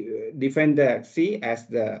define the C as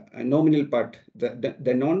the nominal part,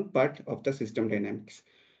 the known part of the system dynamics.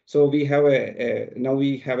 So we have now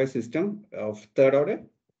we have a system of third order,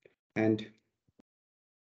 and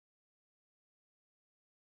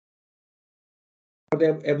for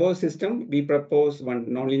the above system, we propose one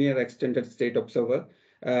nonlinear extended state observer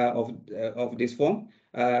of this form.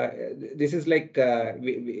 This is like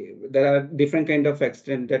there are different kind of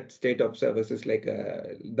extended state observers. It's like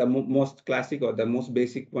the most classic or the most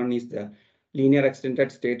basic one is the linear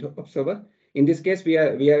extended state observer. In this case, we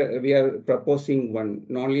are proposing one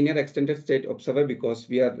nonlinear extended state observer because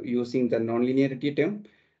we are using the nonlinearity term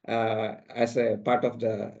as a part of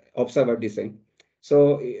the observer design.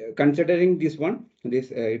 So considering this one,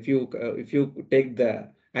 if you take the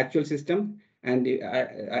actual system and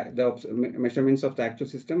the measurements of the actual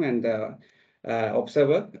system and the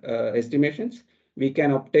observer estimations, we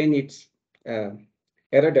can obtain its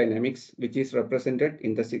error dynamics, which is represented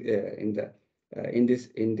in this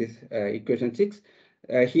equation 6.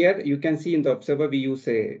 Here you can see in the observer we use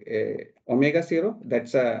a omega 0.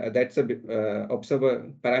 That's a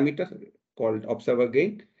observer parameter called observer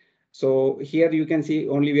gain. So here you can see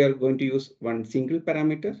only we are going to use one single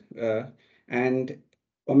parameter, and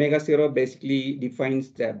omega 0 basically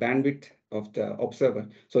defines the bandwidth of the observer.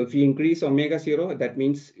 So if you increase omega 0, that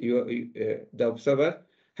means the observer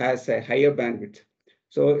has a higher bandwidth.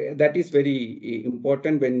 So that is very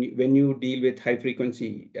important when you deal with high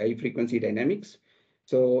frequency dynamics.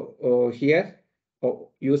 So here,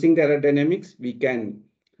 using the error dynamics, we can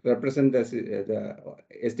represent the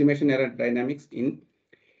estimation error dynamics in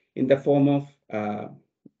the form of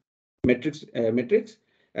metrics,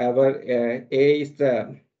 where A is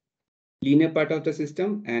the linear part of the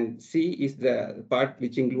system and C is the part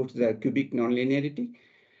which includes the cubic nonlinearity,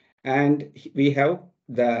 and we have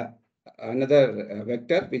the another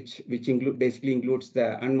vector which basically includes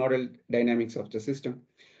the unmodeled dynamics of the system.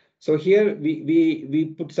 So here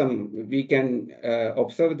we put some, we can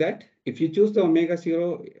observe that if you choose the omega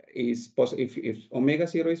 0 is positive, if omega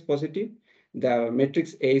 0 is positive, the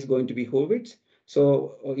matrix A is going to be Hurwitz.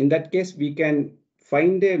 So in that case, we can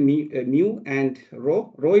find a mu and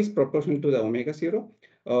rho. Rho is proportional to the omega 0,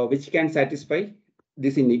 which can satisfy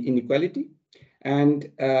this inequality. And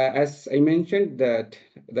as I mentioned, that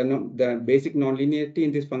the basic nonlinearity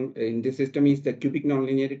in this system is the cubic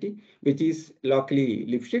nonlinearity, which is locally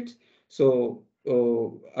Lifshitz. So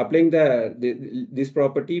applying this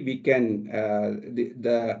property, we can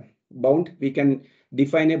the bound, we can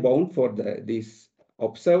define a bound for this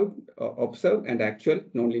observed and actual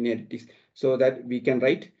nonlinearities, so that we can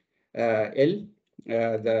write L,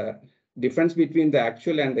 the difference between the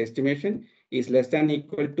actual and the estimation is less than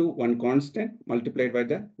equal to one constant multiplied by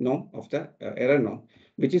the norm of the error norm,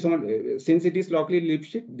 which is on since it is locally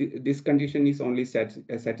Lifshitz, this condition is only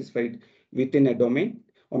satisfied within a domain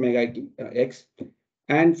omega x.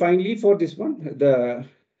 And finally, for this one, the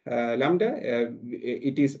lambda,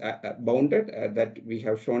 it is bounded that we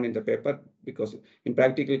have shown in the paper, because in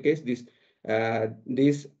practical case, this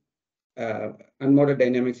unmodeled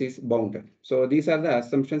dynamics is bounded. So these are the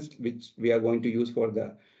assumptions which we are going to use for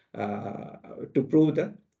the to prove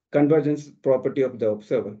the convergence property of the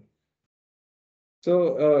observer.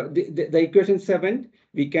 So the equation 7,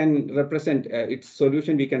 we can represent its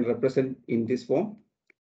solution, we can represent in this form.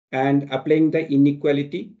 And applying the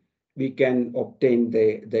inequality, we can obtain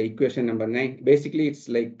the equation number 9. Basically, it's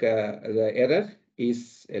like the error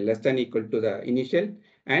is less than equal to the initial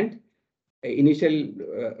and initial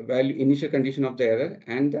value, initial condition of the error,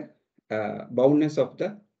 and the boundness of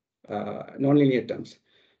the nonlinear terms.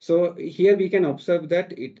 So here we can observe that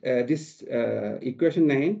this equation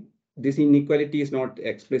 9, this inequality is not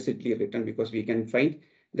explicitly written, because we can find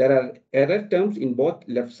there are error terms in both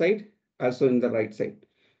left side, also in the right side.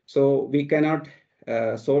 So we cannot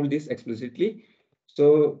solve this explicitly.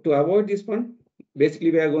 So to avoid this one,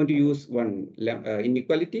 basically we are going to use one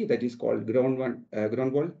inequality that is called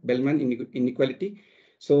Grunwald-Bellman inequality.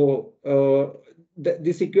 So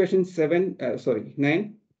this equation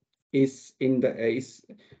 9 is is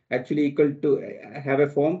actually equal to have a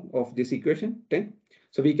form of this equation 10.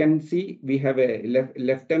 So we can see we have a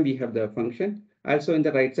left term, we have the function. Also in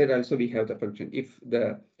the right side, also we have the function.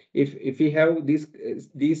 If we have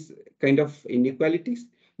these kind of inequalities,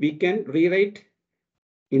 we can rewrite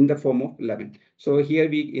in the form of 11. So here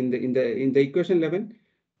we in the equation 11,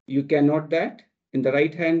 you can note that in the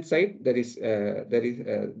right hand side there is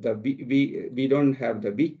the b, we don't have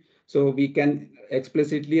the b, so we can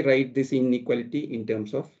explicitly write this inequality in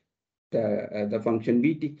terms of the function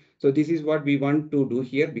bt. So this is what we want to do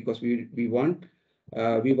here, because we want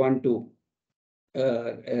to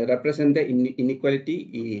represent the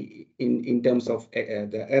inequality in terms of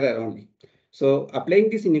the error only. So applying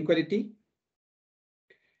this inequality,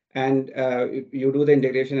 and if you do the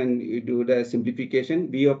integration and you do the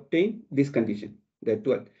simplification, we obtain this condition, the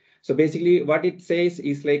 12. So basically what it says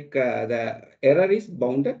is like the error is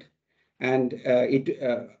bounded, and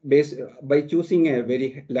by choosing a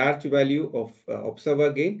very large value of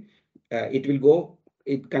observer gain,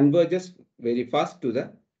 it converges very fast to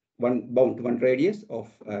the one radius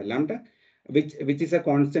of lambda, which is a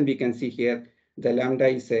constant. We can see here the lambda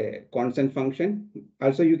is a constant function.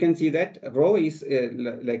 Also, you can see that rho is,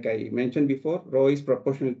 like I mentioned before, rho is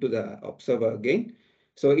proportional to the observer gain.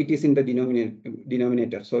 So it is in the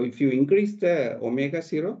denominator. So if you increase the omega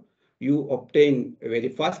 0, you obtain a very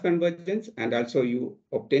fast convergence, and also you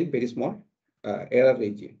obtain very small error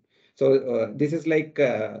region. So this is like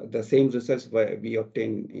the same results we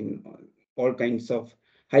obtain in all kinds of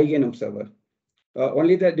high gain observer.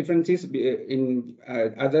 Only the difference is in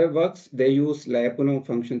other works, they use Lyapunov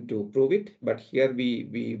function to prove it. But here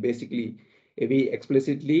we basically, we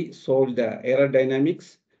explicitly solve the error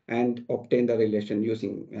dynamics and obtain the relation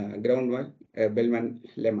using Grunwald-Bellman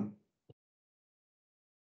lemma.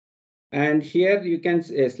 And here you can,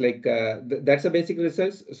 it's like, that's the basic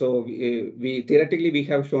results. So we theoretically, we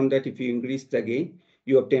have shown that if you increase the gain,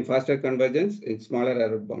 you obtain faster convergence in smaller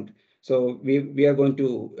error bound. So we are going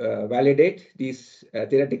to validate these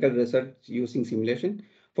theoretical results using simulation.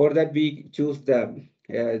 For that, we choose the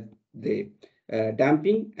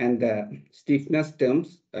damping and the stiffness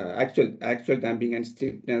terms, actual damping and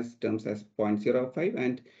stiffness terms as 0.05,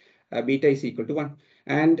 and beta is equal to 1.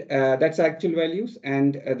 And that's actual values,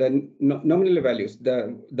 and the nominal values,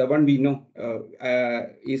 the one we know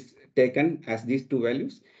is taken as these two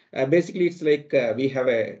values. Basically, it's like we have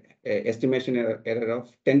a estimation error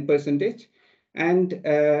of 10%, and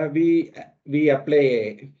we apply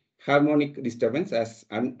a harmonic disturbance as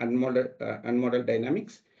unmodeled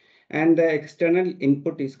dynamics, and the external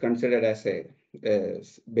input is considered as a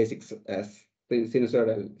basic as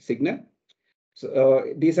sinusoidal signal.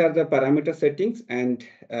 So these are the parameter settings, and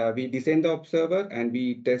we design the observer and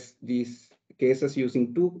we test these cases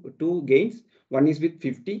using two gains. One is with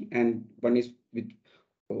 50 and one is with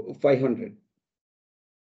 500.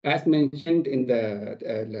 as mentioned in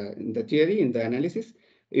the theory, in the analysis,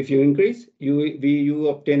 if you increase, you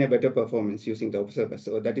obtain a better performance using the observer.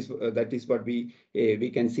 So that is what we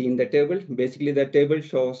can see in the table. Basically, the table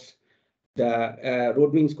shows the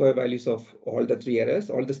root mean square values of all the three errors,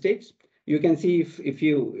 all the states. You can see if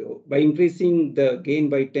you, by increasing the gain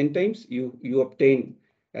by 10 times, you obtain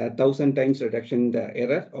 1,000 times reduction in the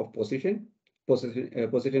error of position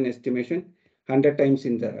estimation, 100 times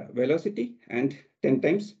in the velocity, and 10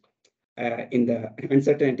 times in the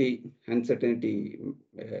uncertainty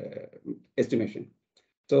estimation.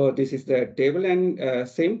 So this is the table, and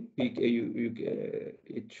same,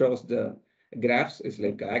 it shows the graphs. It's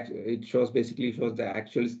like it basically shows the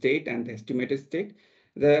actual state and the estimated state.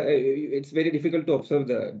 It's very difficult to observe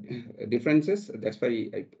the differences. That's why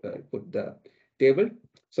I put the table.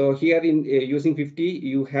 So here in using 50,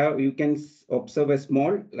 you can observe a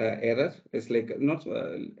small error. It's like not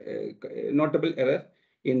notable error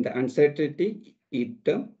in the uncertainty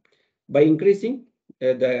term. By increasing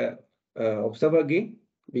the observer gain,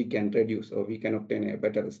 we can reduce, or we can obtain a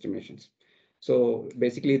better estimations. So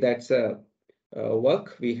basically, that's a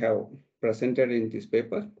work we have presented in this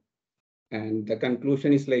paper. And the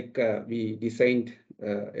conclusion is like we designed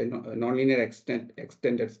a nonlinear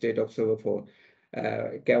extended state observer for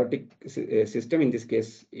chaotic system. In this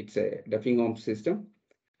case, it's a Duffing-Holmes system,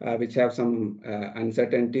 which have some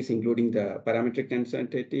uncertainties, including the parametric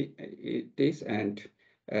uncertainties and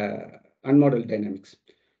unmodeled dynamics.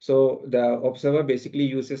 So the observer basically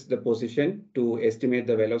uses the position to estimate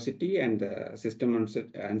the velocity and the system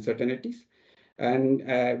uncertainties. And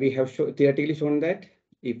we have theoretically shown that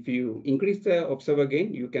if you increase the observer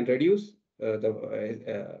gain, you can reduce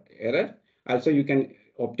the error. Also, you can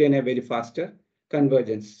obtain a very faster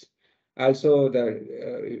convergence. Also,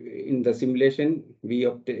 in the simulation, we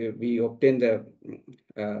obtain the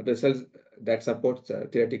results that supports the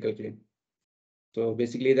theoretical claim. So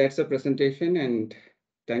basically, that's a presentation, and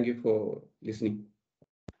thank you for listening.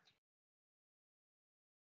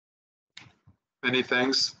 Many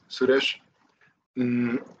thanks, Suresh.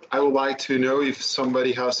 I would like to know if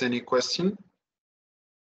somebody has any question.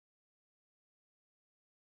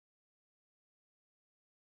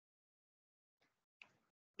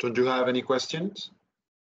 Don't you have any questions?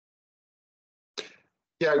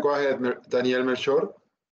 Yeah, go ahead, Daniel Melchor.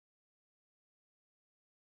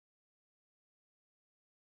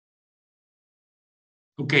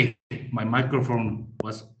 Okay, my microphone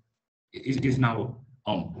is now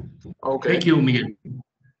on. Okay. Thank you, Miguel.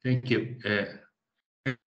 Thank you.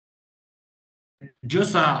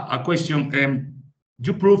 Just a question.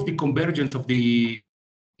 You proved the convergence of the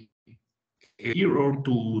error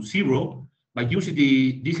to zero by using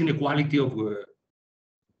this inequality of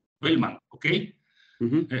Bellman, okay?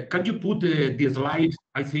 Mm-hmm. Can you put the slide,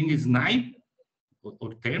 I think it's 9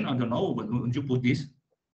 or 10, I don't know, when you put this?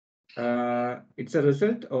 It's a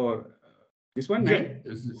result, or this one, 9?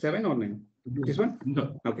 7 or 9? This one?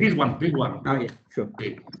 No, okay. This one. Oh, yeah, sure.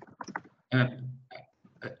 Okay.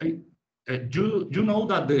 You know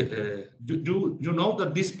that you know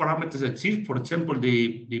that these parameters exist. For example,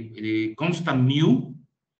 the constant mu.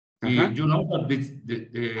 You know that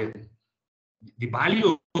the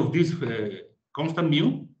value of this constant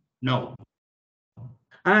mu? No.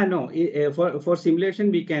 No. For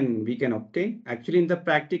simulation, we can obtain. Actually, in the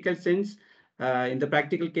practical sense, in the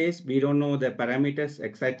practical case, we don't know the parameters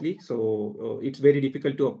exactly, so it's very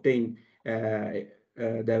difficult to obtain the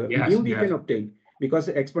mu. We can obtain, because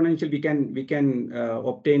exponential we can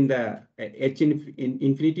obtain the h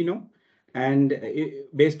infinity norm, and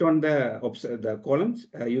based on the columns,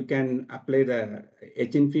 you can apply the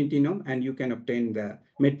h infinity norm, and you can obtain the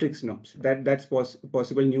matrix norms. That's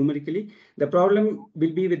possible numerically. The problem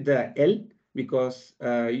will be with the L, because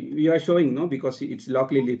you are showing, no, because it's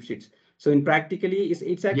locally Lipschitz. So in practically,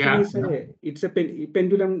 it's actually it's a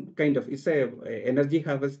pendulum kind of. It's a energy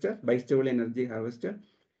harvester, bistable energy harvester.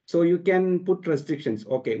 So you can put restrictions.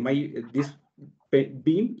 Okay, this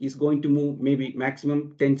beam is going to move maybe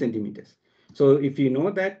maximum 10 centimeters. So if you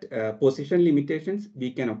know that position limitations,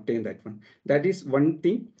 we can obtain that one. That is one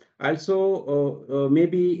thing. Also,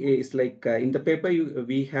 maybe it's like in the paper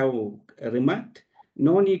we have remarked,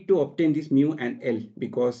 no need to obtain this mu and L,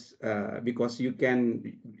 because you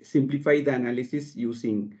can simplify the analysis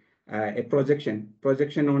using a projection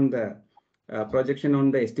on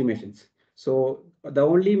the estimations. So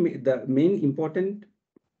the main important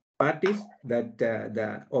part is that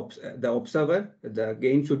the observer, the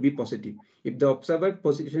gain should be positive. If the observer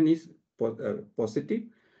position is positive,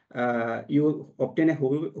 you obtain a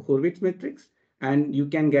Hurwitz matrix, and you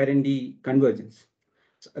can guarantee convergence.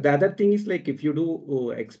 The other thing is like if you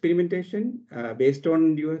do experimentation based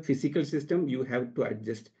on your physical system, you have to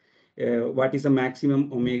adjust what is the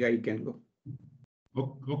maximum omega you can go.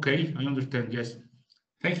 Okay, I understand. Yes.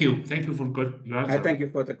 Thank you. Thank you for your answer. Thank you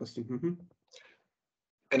for the question.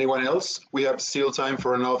 Anyone else? We have still time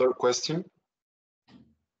for another question.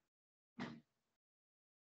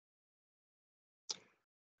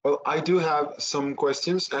 Well, I do have some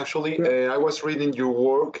questions. Actually, I was reading your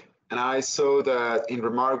work and I saw that in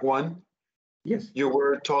remark 1, yes, you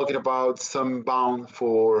were talking about some bound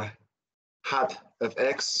for hat of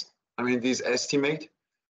x. I mean, this estimate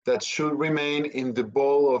that should remain in the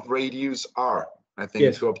ball of radius r, I think,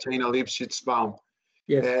 yes, to obtain a Lipschitz bound.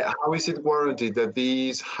 Yes. How is it warranted that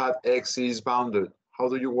this hat x is bounded? How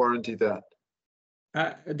do you warranty that?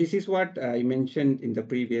 This is what I mentioned in the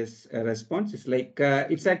previous response. It's like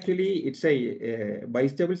it's a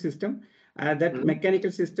bistable system. That mechanical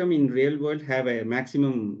system in real world have a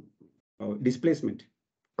maximum displacement.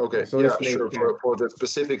 Okay, So yeah, it's like, sure, for the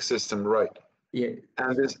specific system, right. Yeah.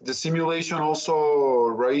 And the simulation also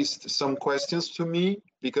raised some questions to me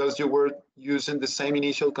because you were using the same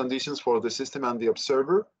initial conditions for the system and the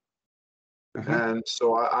observer. And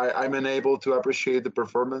so I'm unable to appreciate the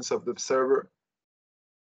performance of the observer.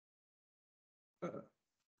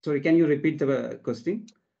 Sorry, can you repeat the question?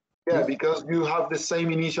 Yeah, because you have the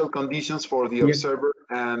same initial conditions for the observer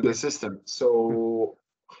and the system. So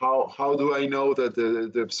how do I know that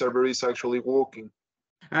the observer is actually working?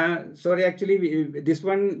 Sorry, actually, this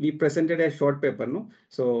one we presented a short paper, no?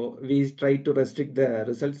 So we tried to restrict the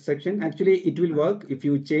results section. Actually, it will work if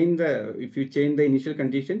you change the initial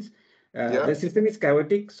conditions. The system is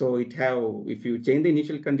chaotic, so if you change the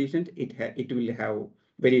initial conditions, it will have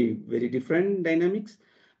very different dynamics.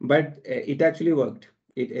 But it actually worked.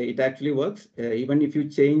 It actually works. Even if you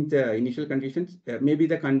change the initial conditions, maybe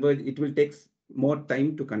it will take more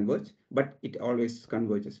time to converge, but it always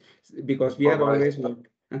converges because we have always worked.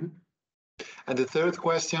 And the third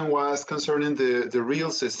question was concerning the real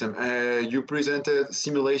system. You presented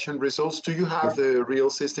simulation results. Do you have the real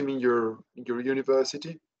system in your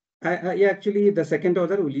university? Yeah, actually, the second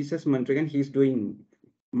author, Ulises Mondragon, he's doing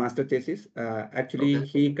master thesis. Actually,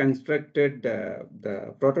 he constructed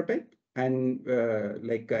the prototype, and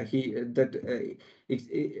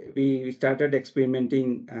we started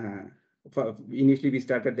experimenting. Initially, we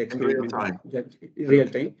started experimenting in real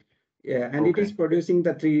time. Yeah, and it is producing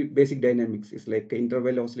the 3 basic dynamics. It's like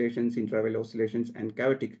interval oscillations, and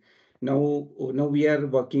chaotic. Now we are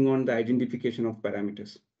working on the identification of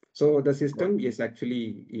parameters. So the system is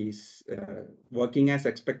working as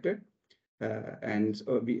expected. And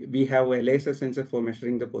so we have a laser sensor for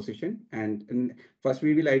measuring the position. And first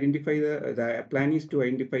we will identify the plan is to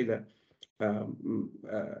identify the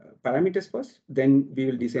parameters first, then we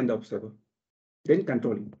will design the observer, then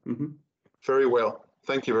controlling. Very well.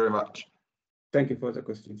 Thank you very much. Thank you for the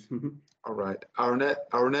questions. All right.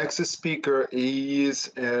 Our next speaker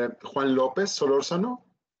is Juan Lopez Solórzano.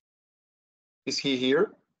 Is he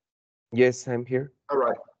here? Yes, I'm here. All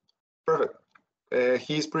right. Perfect.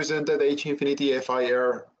 He's presented H-infinity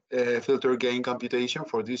FIR filter gain computation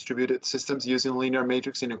for distributed systems using linear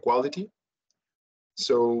matrix inequality.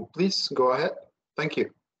 So please go ahead. Thank you.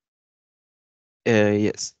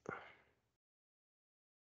 Yes.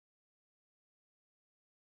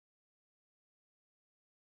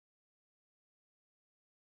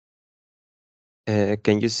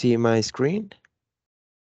 Can you see my screen?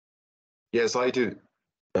 Yes, I do.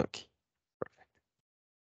 Okay, perfect.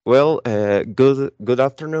 Well, good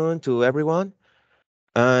afternoon to everyone.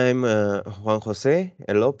 I'm Juan Jose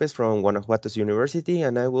Lopez from Guanajuato's University,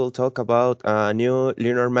 and I will talk about a new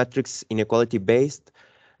linear matrix inequality-based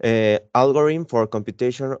algorithm for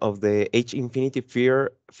computation of the H-infinity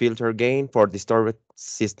filter gain for disturbed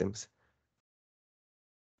systems.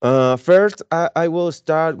 First, I will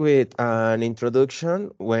start with an introduction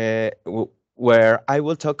where I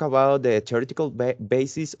will talk about the theoretical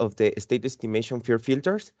basis of the state estimation fear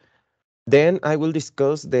filters. Then I will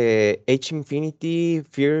discuss the H-infinity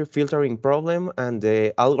fear filtering problem and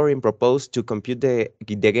the algorithm proposed to compute the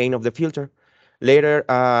gain of the filter. Later,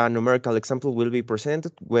 a numerical example will be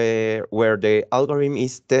presented where the algorithm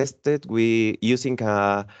is tested using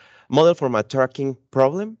a model format tracking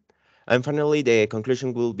problem. And finally, the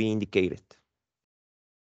conclusion will be indicated.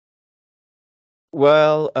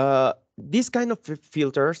 Well, these kind of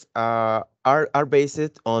filters are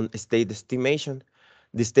based on state estimation.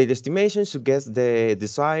 The state estimation suggests the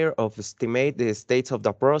desire of estimate the states of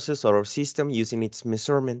the process or system using its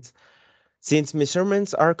measurements. Since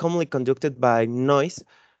measurements are commonly conducted by noise,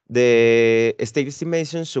 the state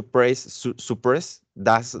estimation suppress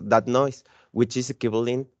that noise, which is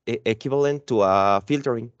equivalent to a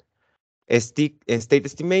filtering. A state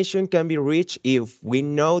estimation can be reached if we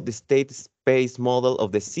know the state space model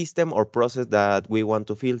of the system or process that we want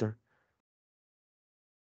to filter.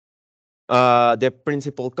 The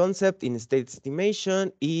principal concept in state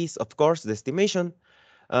estimation is, of course, the estimation.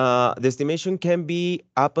 The estimation can be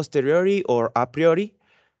a posteriori or a priori.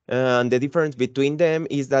 And the difference between them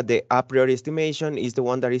is that the a priori estimation is the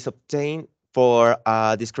one that is obtained for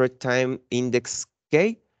a discrete time index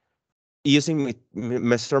k using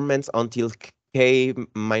measurements until k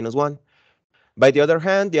minus 1. By the other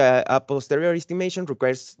hand, the a posteriori estimation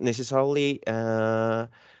requires necessarily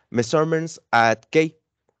measurements at k,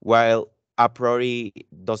 while a priori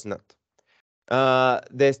does not.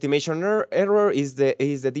 The estimation error is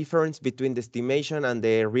the difference between the estimation and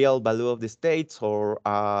the real value of the states, or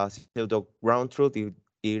pseudo ground truth if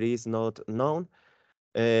it is not known.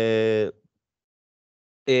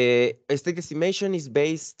 State estimation is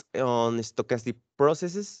based on stochastic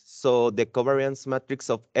processes, so the covariance matrix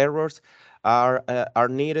of errors are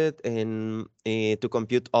needed to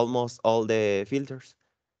compute almost all the filters.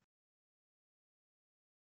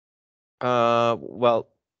 Well,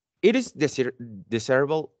 it is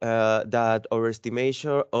desirable that our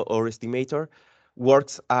estimator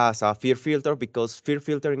works as a fear filter, because fear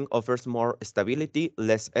filtering offers more stability,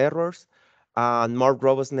 less errors, and more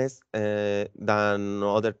robustness than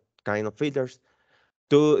other kind of filters.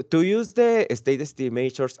 To use the state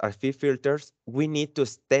estimators as fear filters, we need to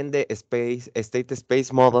extend the state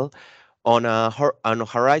space model on a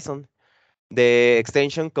horizon. The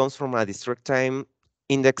extension comes from a discrete time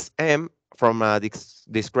index m from a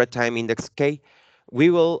discrete time index k. We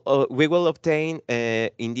will obtain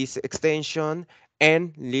in this extension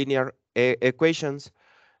n linear equations.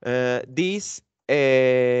 This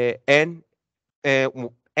n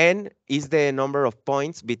n is the number of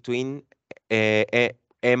points between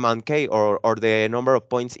m and k, or the number of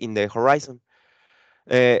points in the horizon.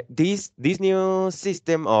 This new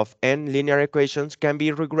system of n linear equations can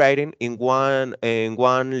be rewritten in one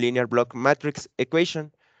linear block matrix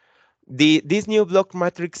equation. These new block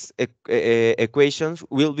matrix equations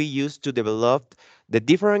will be used to develop the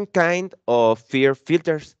different kind of fear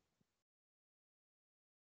filters.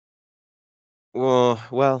 In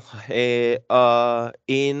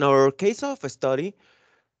our case of a study,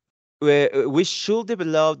 we should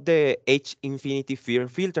develop the H infinity fear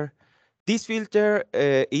filter. This filter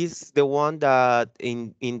is the one that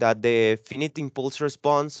in that the finite impulse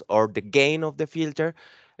response, or the gain of the filter,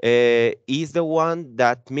 is the one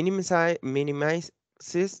that minimizes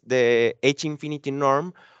the H infinity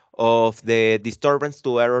norm of the disturbance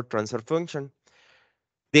to error transfer function.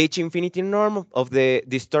 The H infinity norm of the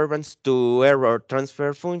disturbance to error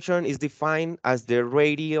transfer function is defined as the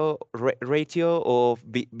ratio of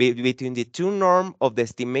between the two norm of the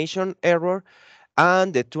estimation error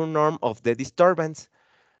and the two norm of the disturbance.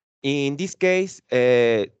 In this case,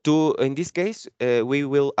 we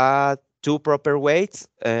will add two proper weights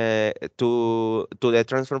to the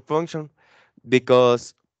transfer function,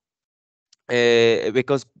 because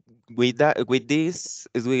with these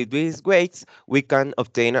weights we can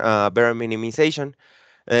obtain a better minimization.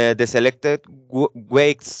 The selected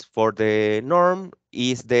weights for the norm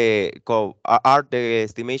are the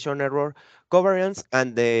estimation error covariance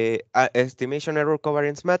and the estimation error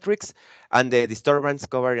covariance matrix and the disturbance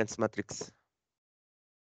covariance matrix.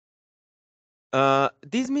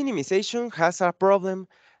 This minimization has a problem,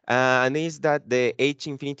 and is that the H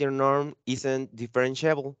infinity norm isn't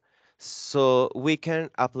differentiable. So we can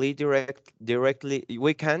apply directly.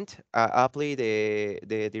 We can't apply the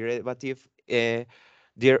derivative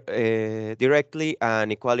directly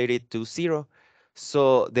and equality to 0.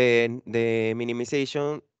 So the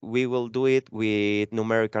minimization, we will do it with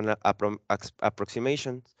numerical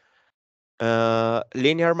approximations.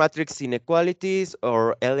 Linear matrix inequalities,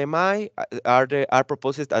 or LMI, are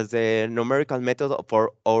proposed as the numerical method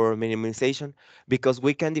for our minimization, because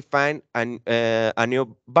we can define a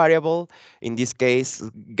new variable, in this case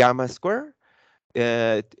gamma square,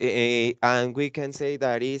 and we can say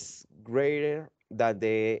that is greater than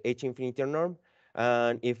the H infinity norm.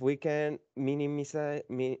 And if we can minimize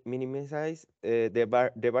the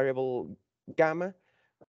variable gamma,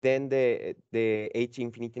 then the H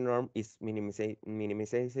infinity norm is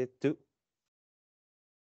minimized too.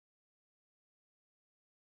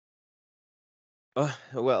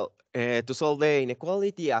 To solve the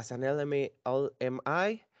inequality as an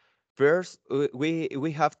LMI, first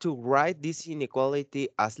we have to write this inequality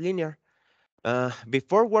as linear.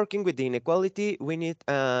 Before working with the inequality, we need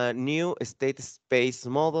a new state space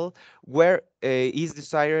model where is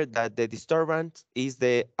desired that the disturbance is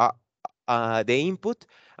the the input,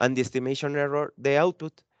 and the estimation error the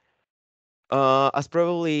output. As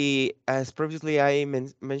previously I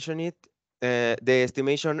mentioned it, the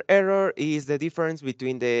estimation error is the difference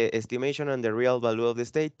between the estimation and the real value of the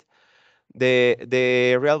state.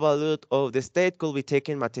 The real value of the state could be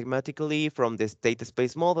taken mathematically from the state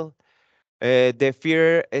space model. The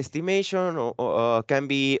fear estimation can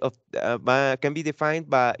be defined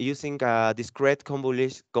by using a discrete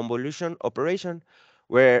convolution operation,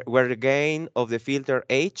 where the gain of the filter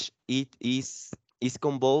h is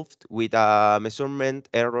convolved with a measurement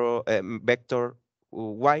error vector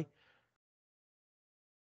y.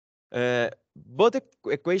 Both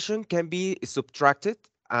equation can be subtracted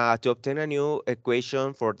to obtain a new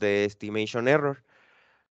equation for the estimation error.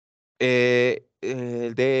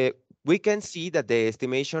 We can see that the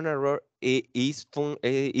estimation error is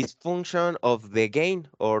function of the gain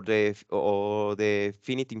or the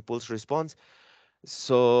finite impulse response.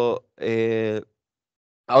 So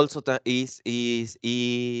also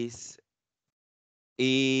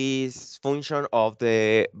is function of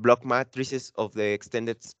the block matrices of the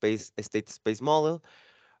extended space state space model,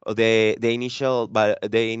 or the initial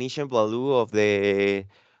value of the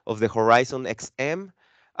horizon xm,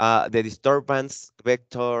 the disturbance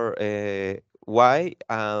vector y,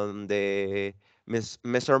 and the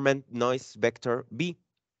measurement noise vector b.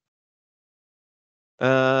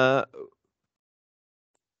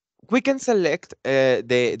 We can select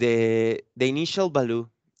the initial value,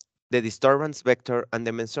 the disturbance vector, and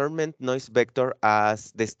the measurement noise vector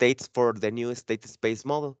as the states for the new state space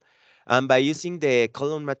model. And by using the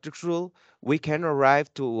column matrix rule, we can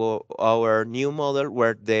arrive to our new model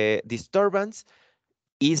where the disturbance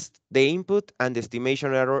is the input and the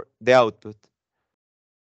estimation error the output.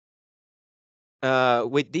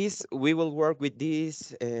 With this, we will work with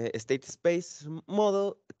this state space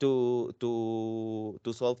model to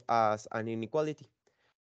solve as an inequality.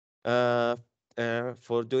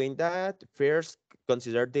 For doing that, first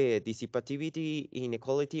consider the dissipativity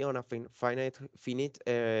inequality on a finite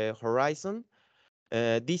horizon.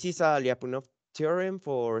 This is a Lyapunov theorem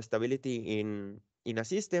for stability in a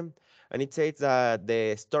system, and it says that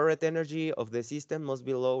the stored energy of the system must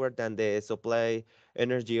be lower than the supply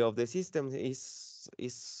energy of the system. Is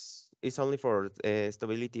only for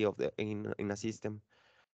stability of the in a system.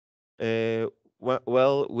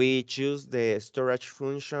 Well, we choose the storage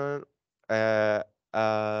function uh,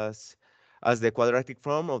 as the quadratic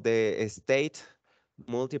form of the state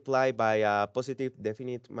multiplied by a positive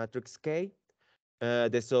definite matrix K.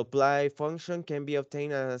 The supply function can be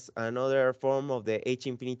obtained as another form of the H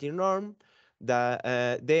infinity norm.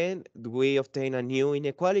 Then we obtain a new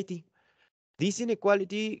inequality. This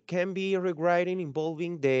inequality can be rewritten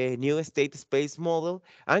involving the new state space model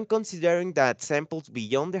and considering that samples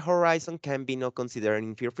beyond the horizon can be not considered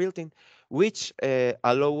in fear filtering, which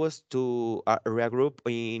allow us to regroup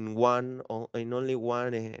in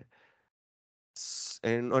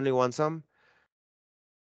only one sum.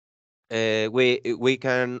 We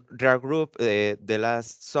can regroup the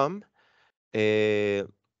last sum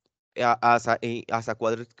as a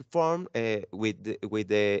quadratic form with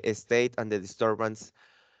the state and the disturbance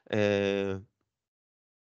uh,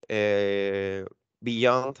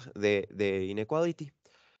 beyond the inequality,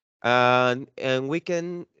 and we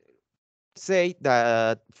can say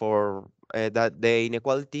that for that the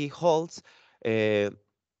inequality holds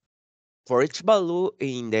for each value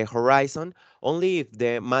in the horizon only if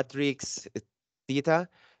the matrix theta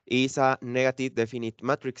is a negative definite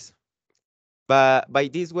matrix. But by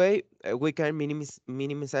this way, we can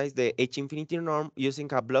minimize the H infinity norm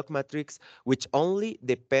using a block matrix which only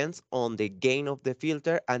depends on the gain of the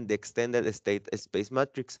filter and the extended state space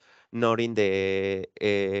matrix, not in the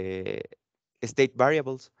state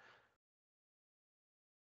variables.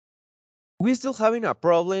 We're still having a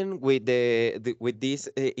problem with with this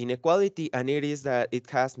inequality, and it is that it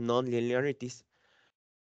has non-linearities,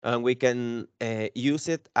 and we can use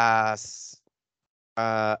it as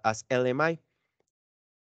LMI.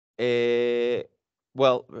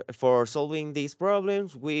 Well, for solving these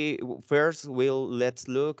problems, first let's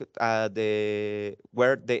look at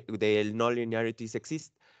where the non-linearities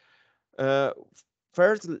exist.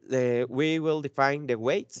 First, we will define the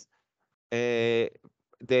weights.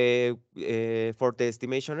 For the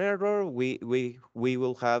estimation error, we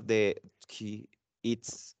will have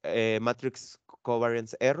its matrix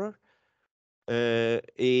covariance error.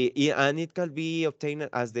 And it can be obtained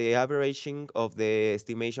as the averaging of the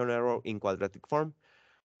estimation error in quadratic form.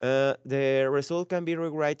 The result can be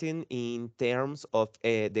rewritten in terms of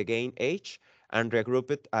the gain h and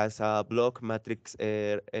regroup it as a block matrix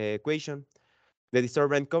equation. The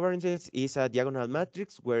disturbance covariances is a diagonal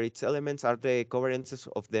matrix where its elements are the covariances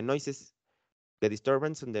of the noises, the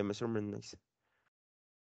disturbance and the measurement noise.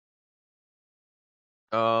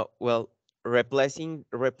 Well, replacing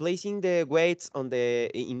the weights on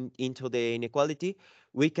into the inequality,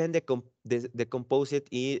 we can decompose it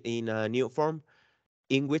in a new form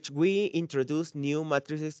in which we introduce new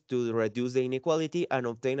matrices to reduce the inequality and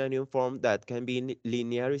obtain a new form that can be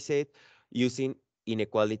linearized using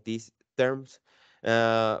inequalities terms.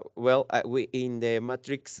 Well, we in the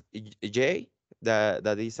matrix J,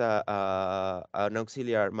 that is an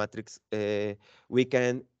auxiliary matrix. We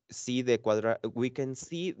can see the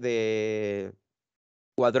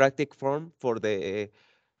quadratic form for the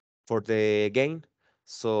gain.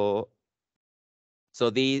 So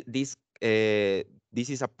this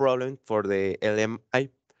is a problem for the LMI.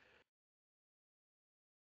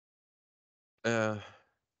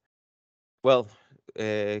 Well,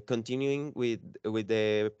 continuing with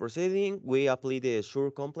the proceeding, we apply the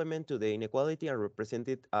Schur complement to the inequality and represent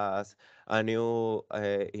it as a new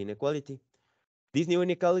inequality. This new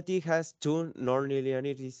inequality has two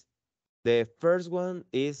nonlinearities. The first one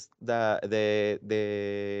is the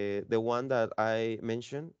one that I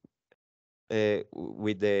mentioned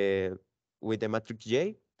with the matrix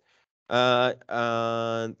J.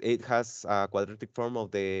 And it has a quadratic form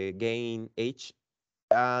of the gain H.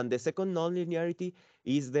 And the second nonlinearity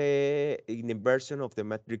is the inversion of the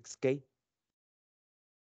matrix K.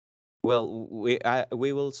 Well, we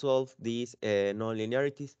will solve these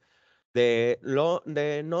nonlinearities. The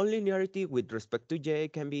nonlinearity with respect to J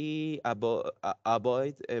can be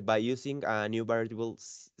avoided by using a new variable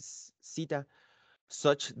zeta,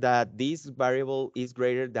 such that this variable is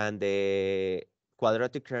greater than the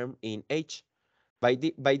quadratic term in H. By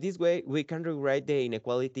this way, we can rewrite the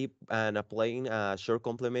inequality and applying a short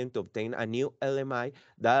complement to obtain a new LMI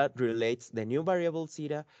that relates the new variable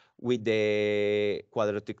zeta with the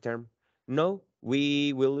quadratic term. Now,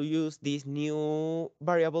 we will use this new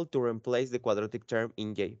variable to replace the quadratic term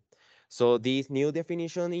in J. So this new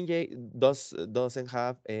definition in J doesn't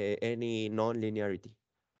have any nonlinearity.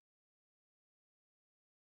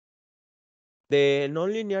 The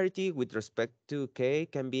nonlinearity with respect to K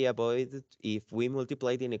can be avoided if we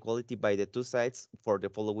multiply the inequality by the two sides for the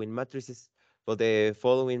following matrices. For the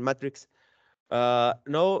following matrix,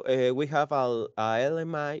 now we have a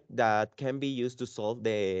LMI that can be used to solve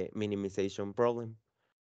the minimization problem.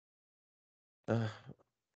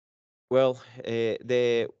 Well,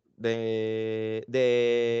 the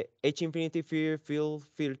H infinity field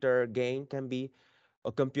filter gain can be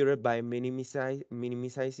computed by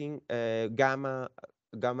minimizing gamma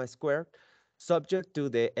squared, subject to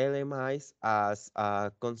the LMIs as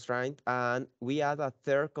a constraint, and we add a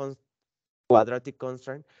third quadratic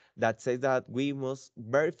constraint that says that we must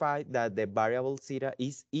verify that the variable zeta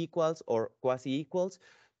is equals or quasi-equals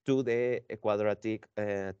to the quadratic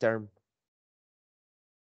term.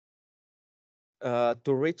 To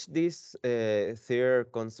reach this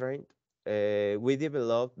third constraint, we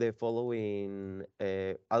developed the following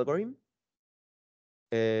algorithm.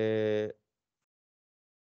 In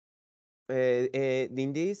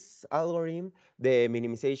this algorithm, the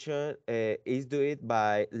minimization is done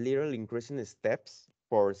by little increasing steps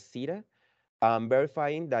for zeta,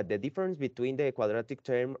 verifying that the difference between the quadratic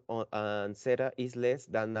term and zeta is less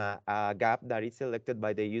than a gap that is selected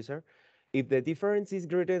by the user. If the difference is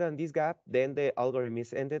greater than this gap, then the algorithm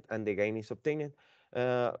is ended and the gain is obtained.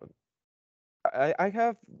 I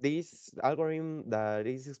have this algorithm that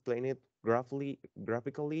is explained graphically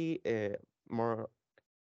more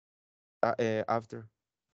after.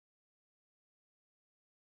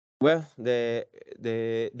 Well, the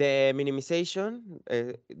minimization,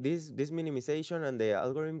 this minimization and the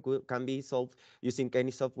algorithm can be solved using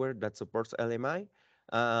any software that supports LMI.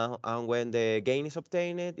 And when the gain is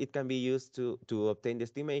obtained, it can be used to obtain the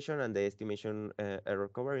estimation and the estimation error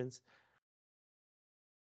covariance.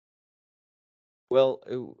 Well,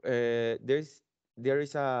 there is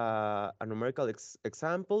a numerical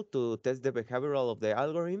example to test the behavioral of the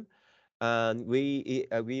algorithm. And we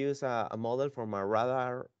use a model from a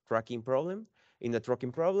radar tracking problem. In the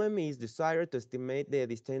tracking problem, is desired to estimate the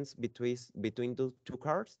distance between two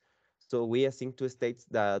cars. So we assign two states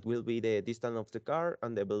that will be the distance of the car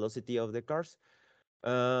and the velocity of the cars.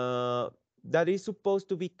 That is supposed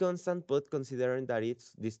to be constant, but considering that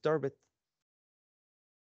it's disturbed.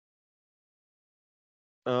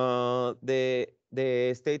 The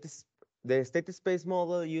state space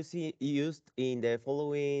model used in the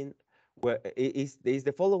following is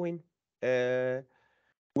the following,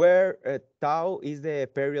 where tau is the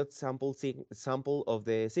period sample of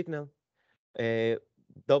the signal.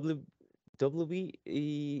 W W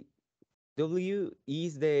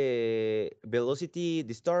is the velocity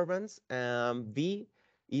disturbance, and V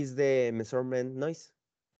is the measurement noise.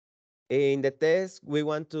 In the test, we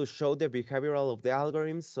want to show the behavioral of the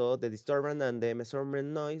algorithm, so the disturbance and the measurement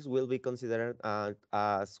noise will be considered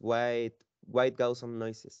as white Gaussian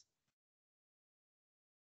noises.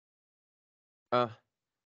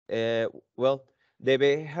 Well, the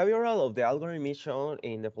behavioral of the algorithm is shown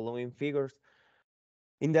in the following figures.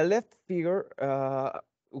 In the left figure,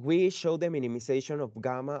 we show the minimization of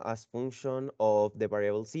gamma as function of the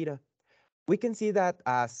variable zeta. We can see that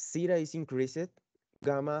as zeta is increased,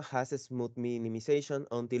 gamma has a smooth minimization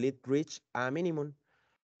until it reaches a minimum.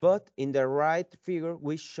 But in the right figure,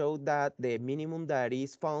 we show that the minimum that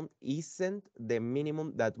is found isn't the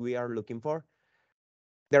minimum that we are looking for.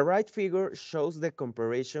 The right figure shows the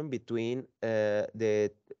comparison between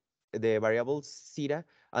the variable zeta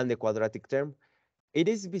and the quadratic term. It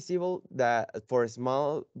is visible that for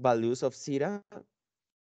small values of zeta,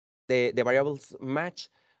 the variables match,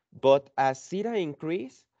 but as zeta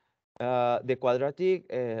increase, the quadratic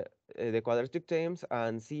terms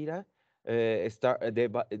and zeta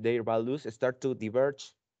their values start to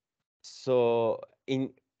diverge. So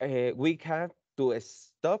we have to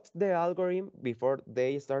stop the algorithm before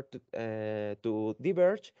they start to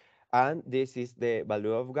diverge, and this is the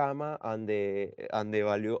value of gamma and the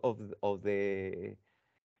value of the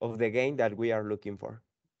gain that we are looking for.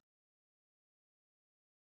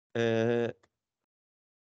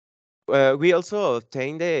 We also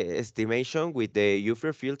obtain the estimation with the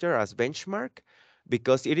UFIR filter as benchmark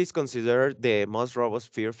because it is considered the most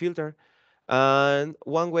robust FIR filter. And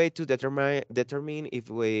one way to determine if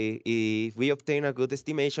we obtain a good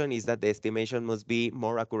estimation is that the estimation must be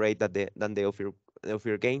more accurate than the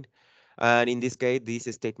UFIR gain. And in this case, this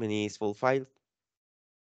statement is fulfilled.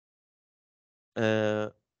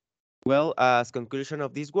 Well, as conclusion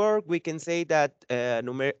of this work, we can say that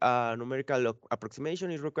numerical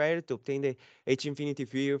approximation is required to obtain the H infinity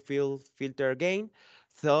field filter gain.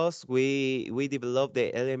 Thus, we developed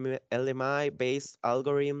the LMI-based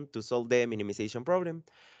algorithm to solve the minimization problem.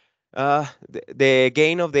 The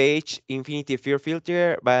gain of the H infinity field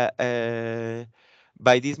filter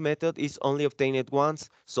by this method is only obtained once,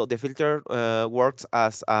 so the filter works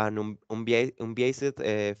as an unbiased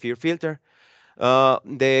field filter.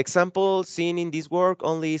 The example seen in this work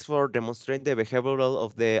only is for demonstrate the behavioral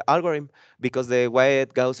of the algorithm because the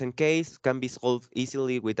wide Gaussian case can be solved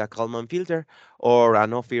easily with a Kalman filter or a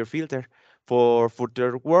no-fear filter. For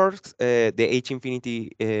further works, the H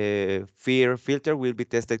infinity fear filter will be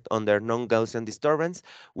tested under non-Gaussian disturbance,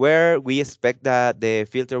 where we expect that the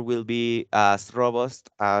filter will be as robust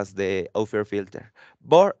as the O-fear filter,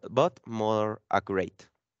 but more accurate.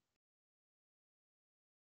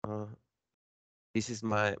 This is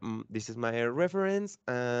my reference,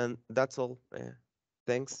 and that's all.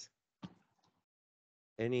 Thanks.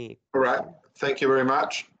 Any? All right. Thank you very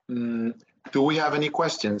much. Do we have any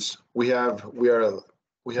questions? We have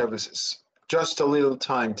just a little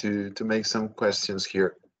time to make some questions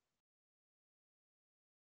here.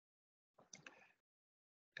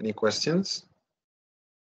 Any questions?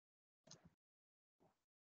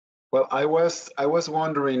 Well, I was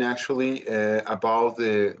wondering actually about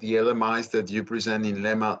the LMIs that you present in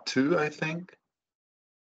Lemma 2, I think.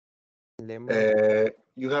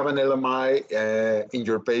 You have an LMI in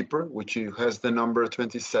your paper, which has the number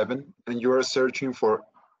 27, and you are searching for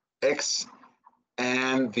X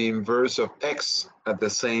and the inverse of X at the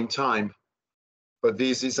same time. But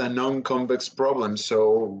this is a non-convex problem,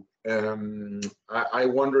 so I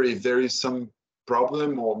wonder if there is some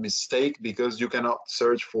problem or mistake because you cannot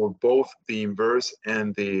search for both the inverse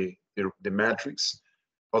and the matrix.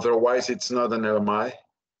 Otherwise, it's not an LMI.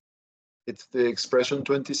 It's the expression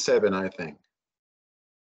 27, I think.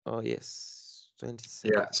 Oh, yes,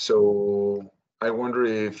 27. Yeah, so I wonder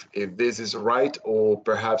if this is right or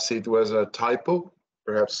perhaps it was a typo.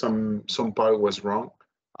 Perhaps some part was wrong.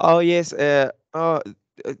 Oh, yes.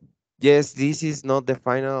 Yes, this is not the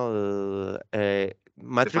final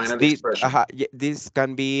matrix. The final expression. This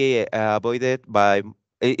can be avoided by.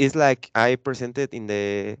 It's like I presented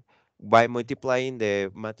by multiplying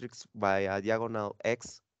the matrix by a diagonal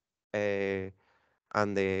x, and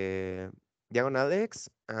the diagonal x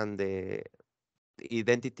and the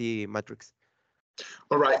identity matrix.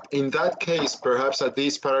 All right. In that case, perhaps at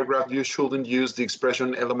this paragraph, you shouldn't use the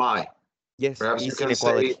expression LMI. Yes, perhaps you can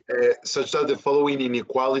say such that the following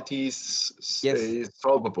inequalities is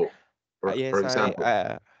solvable. For example.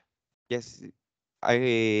 Yes,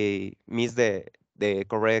 I missed the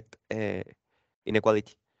correct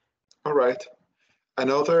inequality. All right.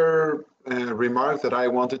 Another remark that I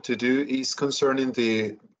wanted to do is concerning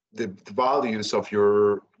the values of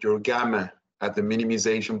your gamma at the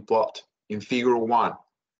minimization plot in figure 1.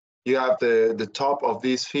 You have the top of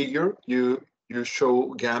this figure, you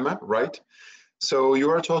show gamma, right? So you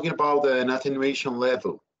are talking about an attenuation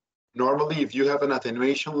level. Normally, if you have an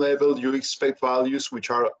attenuation level, you expect values which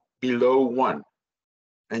are below 1.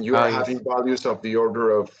 And you are having values of the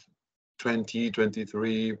order of 20,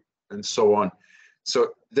 23, and so on.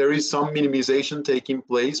 So there is some minimization taking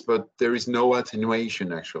place, but there is no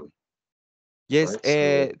attenuation actually. Yes,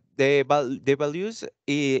 right? the values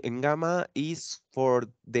in gamma is for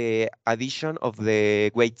the addition of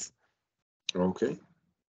the weights. Okay.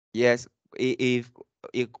 Yes, if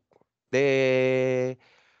the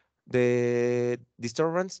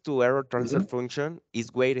disturbance to error transfer function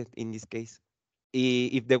is weighted in this case.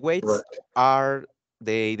 If the weights are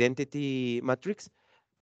the identity matrix,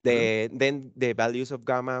 then the values of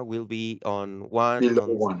gamma will be on 1. Below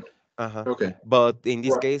on 1. Okay. But in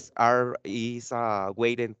this case, R is a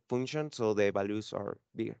weighted function, so the values are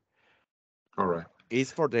bigger. All right.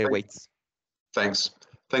 It's for the weights. Thanks.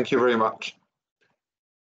 Thank you very much.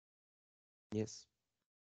 Yes.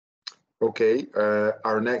 Okay.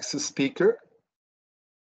 Our next speaker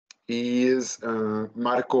is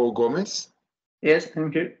Marco Gómez. Yes,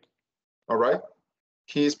 I'm here. All right.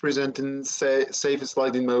 He is presenting safe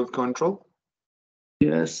sliding mode control.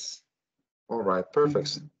 Yes. All right.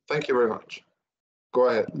 Perfect. Thank you very much. Go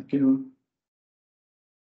ahead. Thank you.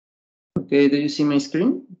 Okay, do you see my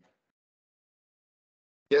screen?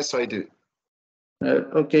 Yes, I do.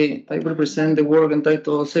 Okay, I will present the work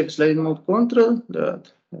entitled Safe Sliding Mode Control.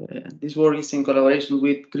 This work is in collaboration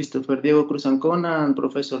with Christopher Diego Cruz-Ancona and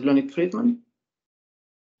Professor Leonid Friedman.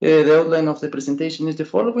 The outline of the presentation is the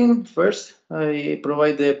following. First, I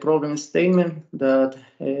provide the problem statement that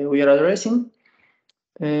we are addressing.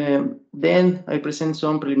 Then I present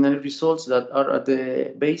some preliminary results that are at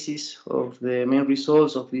the basis of the main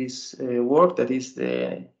results of this work, that is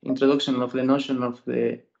the introduction of the notion of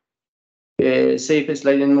the safe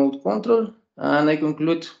sliding mode control, and I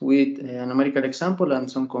conclude with a numerical example and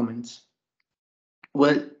some comments.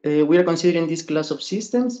 Well, we are considering this class of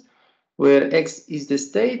systems where X is the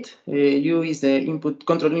state, U is the input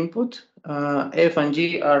control input, F and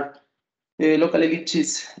G are local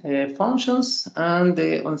ellipses functions, and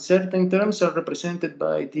the uncertain terms are represented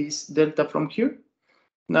by this delta from here.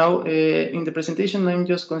 Now, in the presentation, I'm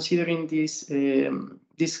just considering this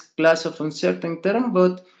this class of uncertain term,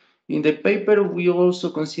 but in the paper, we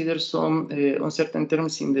also consider some uncertain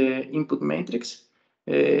terms in the input matrix.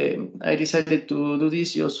 I decided to do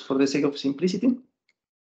this just for the sake of simplicity.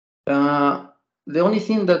 The only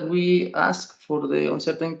thing that we ask for the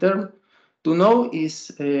uncertain term to know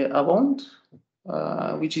is a bound,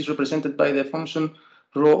 which is represented by the function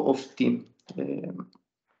rho of t.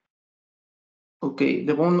 Okay,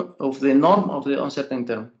 the bound of the norm of the uncertain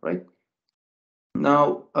term, right?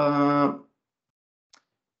 Now,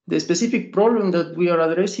 the specific problem that we are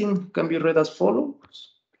addressing can be read as follows.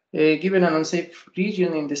 Given an unsafe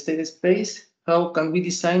region in the state space, how can we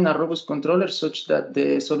design a robust controller such that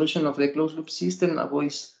the solution of the closed loop system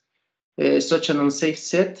avoids such an unsafe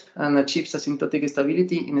set and achieves asymptotic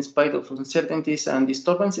stability in spite of uncertainties and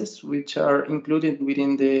disturbances, which are included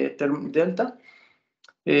within the term delta?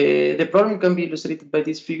 The problem can be illustrated by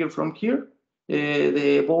this figure from here.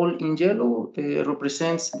 The ball in yellow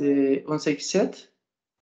represents the unsafe set.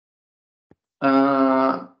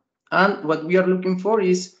 And what we are looking for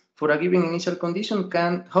is, for a given initial condition,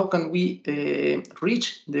 how can we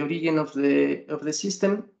reach the origin of the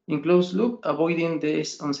system in closed loop, avoiding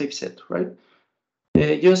this unsafe set, right?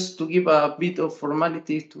 Just to give a bit of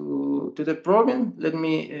formality to the problem, let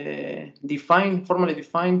me formally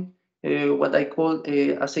define what I call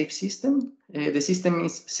a safe system. The system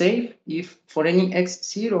is safe if for any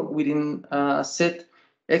x0 within a set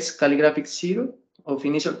x calligraphic 0 of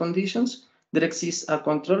initial conditions, there exists a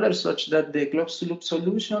controller such that the closed loop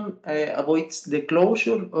solution avoids the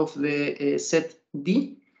closure of the set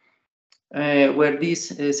D, where this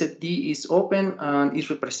set D is open and is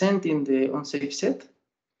representing the unsafe set.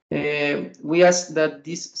 We ask that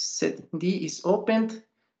this set D is opened,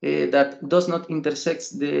 that does not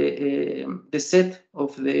intersect the set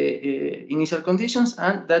of the initial conditions,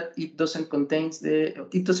 and that it doesn't contain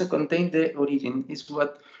the origin. Is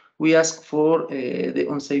what we ask for the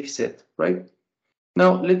unsafe set, right?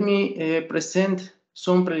 Now, let me present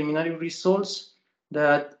some preliminary results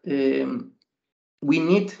that we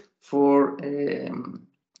need for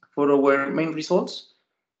our main results.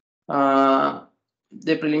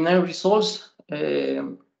 The preliminary results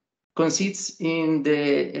consists in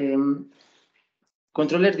the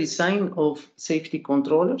controller design of safety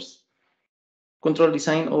controllers, control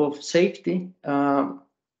design of safety.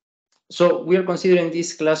 So we are considering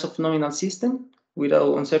this class of nominal system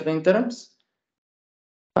without uncertain terms,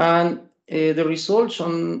 and the result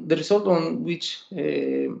on which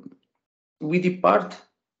we depart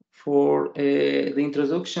for the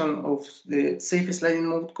introduction of the safe sliding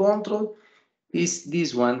mode control is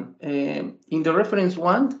this one. In the reference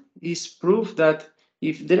one is proof that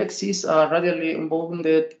if there exists a radially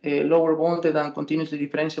unbounded, lower bounded and continuously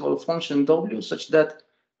differentiable function W such that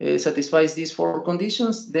satisfies these four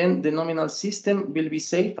conditions, then the nominal system will be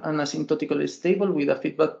safe and asymptotically stable with a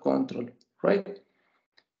feedback control, right?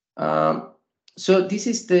 So this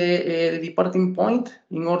is the departing point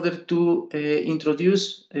in order to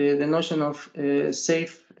introduce the notion of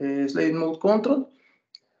safe sliding mode control.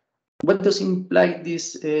 What does imply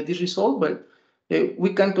this result? Well,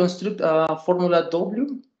 we can construct a formula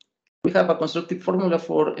W. We have a constructed formula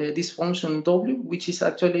for this function W, which is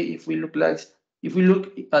actually, if we look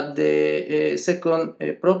at the second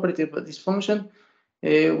property of this function,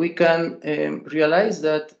 we can realize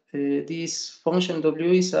that this function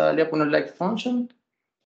W is a Lyapunov-like function.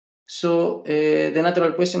 So the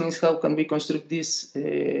natural question is, how can we construct this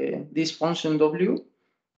function W?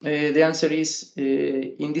 The answer is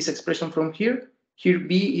in this expression from here. Here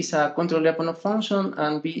B is a control Lyapunov function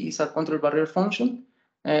and B is a control barrier function.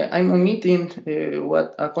 I'm omitting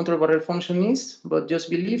what a control barrier function is, but just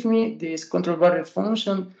believe me, this control barrier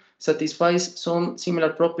function satisfies some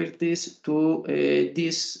similar properties to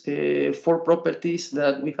these four properties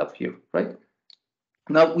that we have here, right?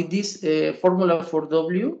 Now, with this formula for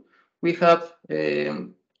W, we have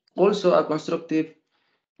also a constructive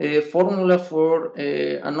formula for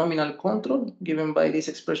a nominal control given by this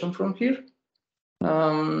expression from here.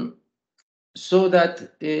 So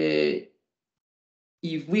that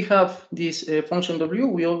if we have this function W,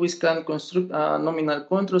 we always can construct a nominal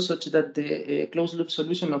control such that the closed loop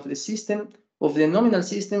solution of the system, of the nominal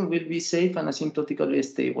system, will be safe and asymptotically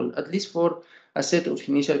stable, at least for a set of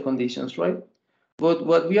initial conditions, right? But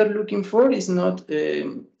what we are looking for is not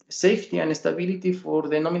safety and stability for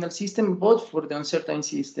the nominal system, but for the uncertain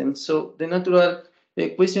system. So the natural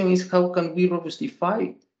question is, how can we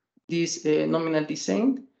robustify this nominal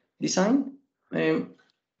design?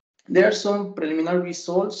 There are some preliminary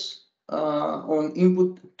results on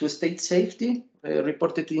input to state safety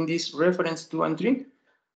reported in this reference 2 and 3.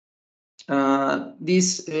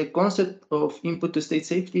 This concept of input to state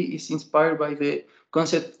safety is inspired by the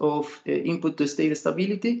concept of input to state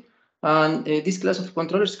stability. And this class of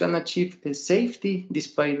controllers can achieve safety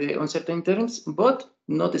despite the uncertain terms, but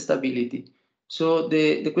not stability. So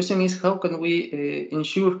the question is, how can we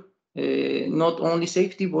ensure not only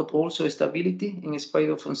safety, but also stability in spite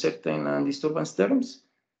of uncertain and disturbance terms?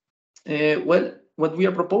 Well, what we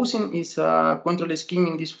are proposing is a control scheme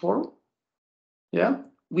in this form. Yeah,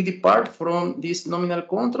 we depart from this nominal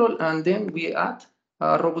control and then we add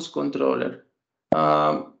a robust controller.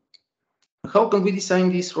 How can we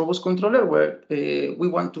design this robust controller? Where we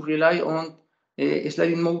want to rely on a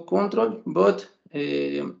sliding mode control, but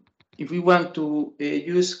if we want to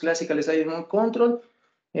use classical sliding mode control,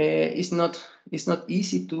 it's not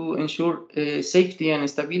easy to ensure safety and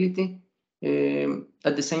stability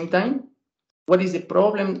at the same time. What is the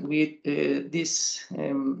problem with this?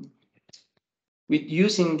 With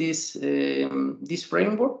using this this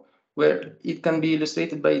framework, where it can be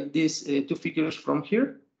illustrated by these two figures from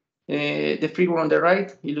here. The figure on the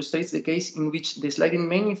right illustrates the case in which the sliding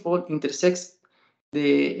manifold intersects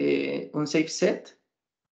the unsafe set,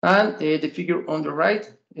 and the figure on the right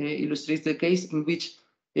illustrates the case in which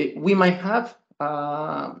we might have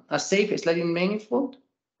a safe sliding manifold,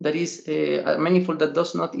 that is a manifold that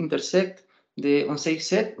does not intersect the unsafe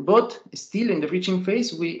set, but still in the reaching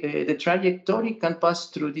phase, the trajectory can pass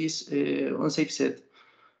through this unsafe set.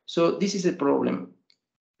 So this is a problem.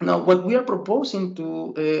 Now, what we are proposing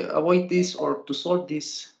to avoid this or to solve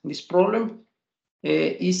this problem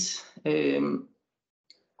is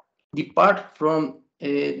depart from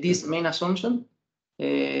this main assumption.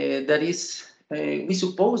 That is, we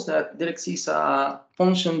suppose that there exists a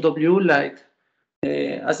function W like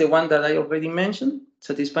as the one that I already mentioned,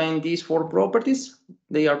 satisfying these four properties.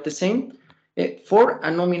 They are the same for a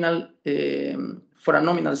nominal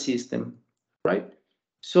system, right?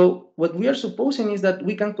 So what we are supposing is that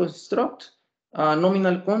we can construct a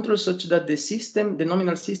nominal control such that the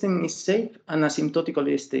nominal system is safe and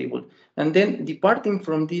asymptotically stable. And then departing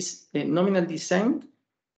from this nominal design,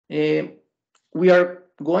 we are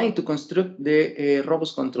going to construct the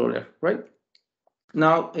robust controller, right?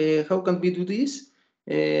 Now, how can we do this?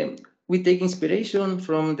 we take inspiration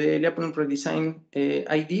from the Lyapunov redesign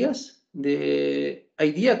ideas. The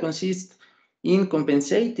idea consists in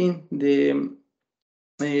compensating the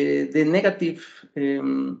negative,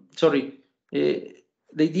 the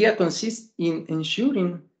idea consists in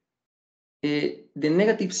ensuring the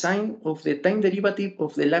negative sign of the time derivative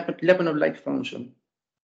of the Lyapunov-like function.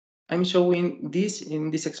 I'm showing this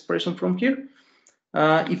in this expression from here.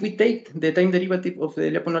 If we take the time derivative of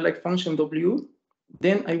the Lyapunov-like function W,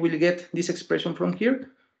 then I will get this expression from here.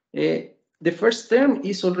 The first term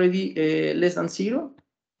is already less than 0,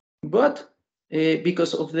 but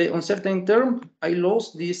because of the uncertain term, I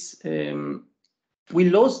lost this. We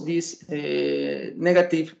lost this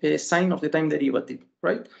negative sign of the time derivative,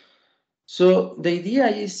 right? So the idea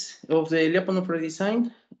is of the Lyapunov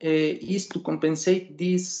redesign is to compensate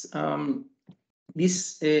this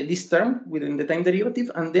this term within the time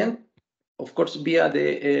derivative, and then, of course, via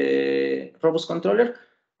the robust controller,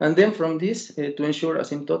 and then from this to ensure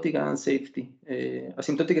asymptotic and safety,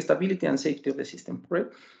 asymptotic stability and safety of the system, right?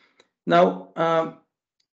 Now,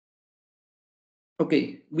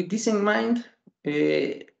 okay, with this in mind,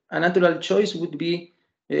 a natural choice would be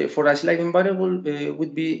for a sliding variable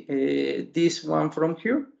would be this one from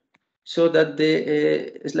here, so that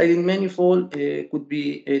the sliding manifold could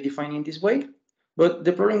be defined in this way. But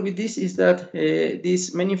the problem with this is that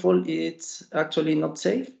this manifold is actually not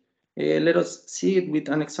safe. Let us see it with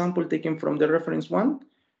an example taken from the reference one.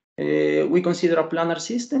 We consider a planar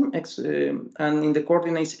system, and in the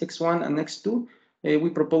coordinates x1 and x2, we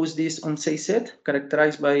propose this unsafe set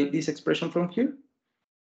characterized by this expression from here.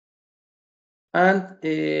 And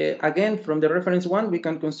again, from the reference one, we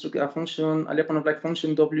can construct a function, a Lyapunov-like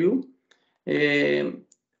function W,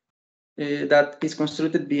 that is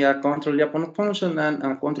constructed via a control Lyapunov function and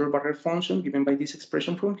a control barrier function given by this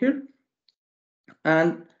expression from here.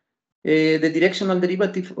 And the directional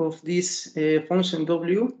derivative of this function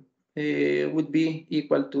W would be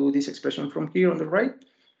equal to this expression from here on the right.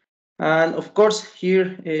 And of course,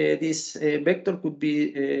 here, this vector could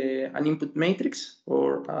be an input matrix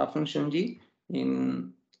or a function G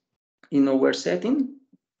in our setting,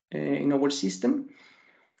 in our system.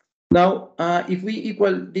 Now, if we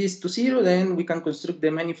equal this to 0, then we can construct the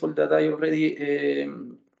manifold that I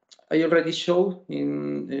already showed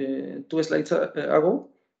in 2 slides ago.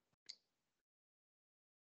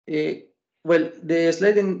 Well,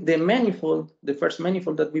 the manifold, the first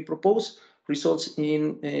manifold that we propose, results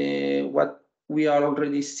in what we are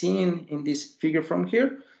already seeing in this figure from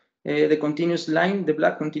here. The continuous line, the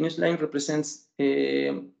black continuous line, represents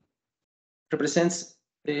the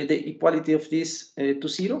equality of this to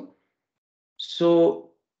 0.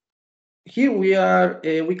 So here we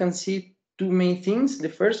can see two main things. The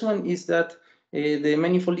first one is that the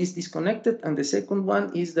manifold is disconnected, and the second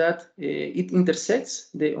one is that it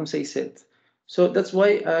intersects the unsafe set. So that's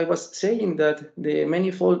why I was saying that the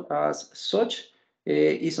manifold as such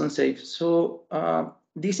is unsafe. So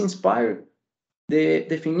this inspired the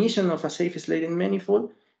definition of a safe sliding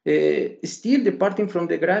manifold, still departing from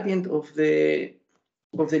the gradient of the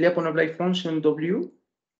Lyapunov-like function W,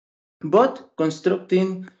 but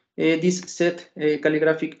constructing this set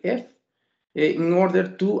calligraphic F in order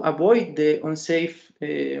to avoid the unsafe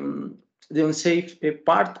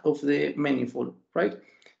part of the manifold, right?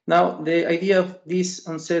 Now, the idea of this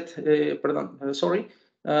the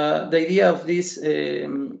idea of this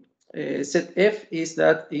set F is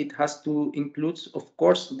that it has to include, of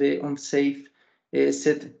course, the unsafe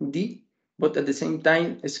set D, but at the same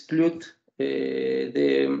time exclude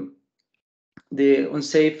the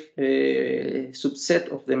unsafe subset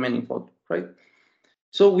of the manifold, right?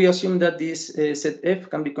 So we assume that this set F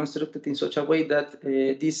can be constructed in such a way that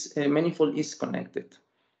this manifold is connected.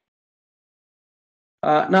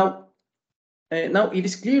 Now it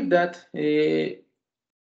is clear that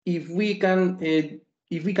if we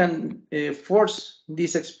can force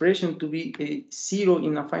this expression to be 0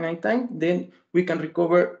 in a finite time, then we can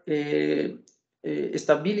recover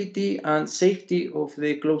stability and safety of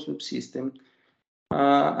the closed loop system.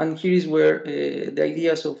 And here is where the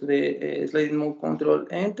ideas of the sliding mode control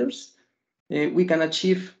enters. We can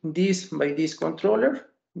achieve this by this controller,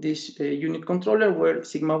 this unit controller, where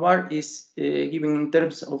sigma bar is given in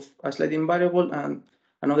terms of a sliding variable and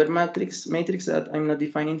another matrix that I'm not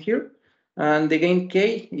defining here. And the gain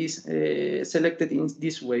k is selected in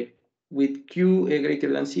this way, with q greater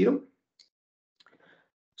than 0.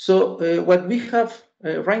 So what we have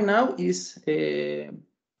right now is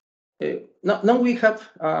now we have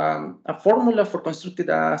a formula for constructing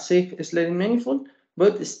a safe sliding manifold,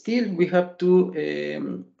 but still we have to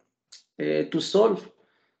solve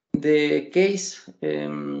the case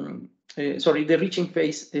the reaching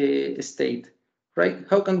phase state, right?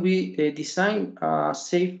 How can we design a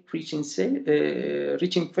safe reaching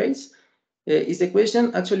phase? Is the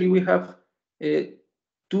question. Actually, we have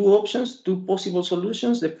two options, two possible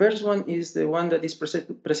solutions. The first one is the one that is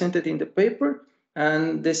presented in the paper,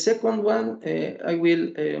 and the second one I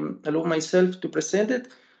will allow myself to present it,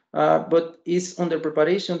 but is under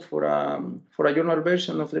preparation for a journal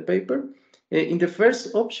version of the paper. In the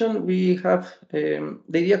first option, we have the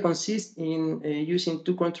idea consists in using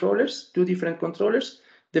two different controllers.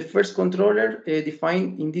 The first controller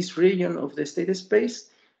defined in this region of the state space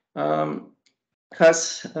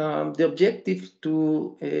has the objective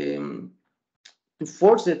to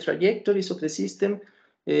force the trajectories of the system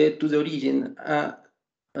to the origin,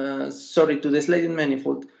 to the sliding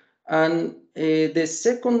manifold. And the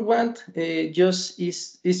second one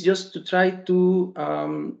is just to try to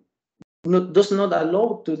does not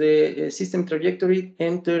allow to the system trajectory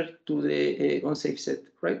enter to the unsafe set,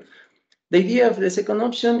 right? The idea of the second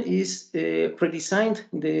option is redesigned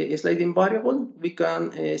the sliding variable. We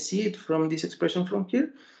can see it from this expression from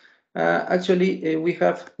here. Actually, we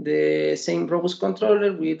have the same robust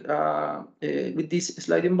controller with this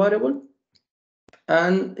sliding variable.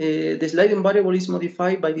 And the sliding variable is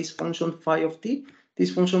modified by this function phi of t.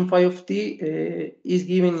 This function phi of t is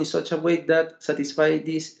given in such a way that satisfies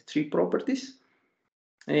these three properties.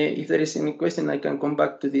 If there is any question, I can come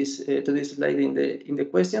back to this slide in the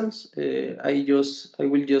questions. I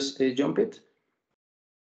will just jump it.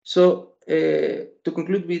 So to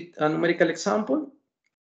conclude with a numerical example,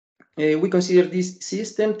 we consider this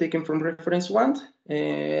system taken from reference 1.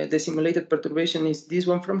 The simulated perturbation is this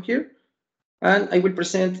one from here, and I will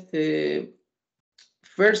present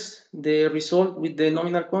first the result with the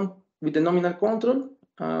nominal control.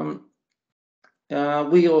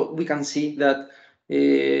 We can see that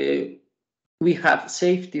we have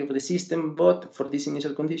safety of the system, but for this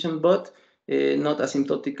initial condition, but not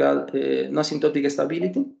asymptotic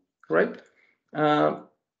stability, right?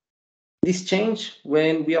 This change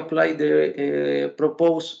when we apply the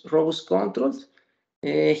proposed robust controls.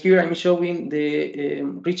 Here I'm showing the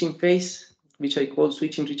reaching phase, which I call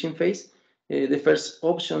switching reaching phase, the first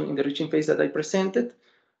option in the reaching phase that I presented.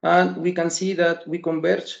 And we can see that we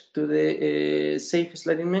converge to the safe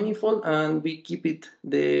sliding manifold, and we keep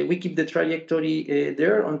the trajectory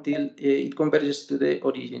there until it converges to the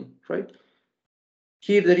origin, right?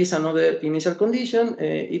 Here there is another initial condition.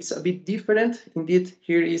 It's a bit different. Indeed,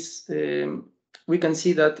 here is we can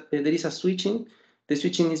see that there is a switching. The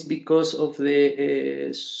switching is because of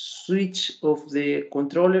the switch of the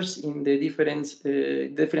controllers in the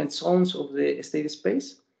different zones of the state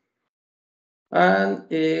space. And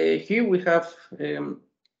here we have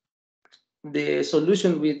the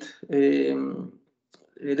solution with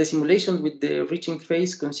the simulation with the reaching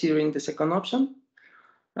phase considering the second option.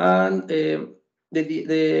 And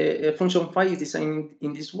the function phi is designed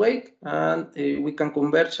in this way, and we can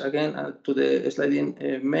converge again to the sliding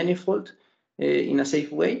manifold in a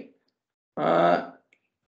safe way.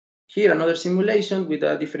 Here another simulation with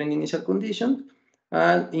a different initial condition.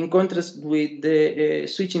 And in contrast with the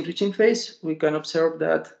switching reaching phase, we can observe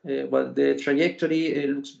that the trajectory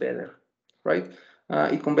looks better, right?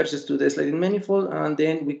 It converges to the sliding manifold, and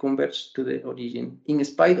then we converge to the origin in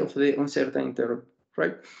spite of the uncertain interval,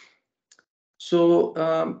 right? So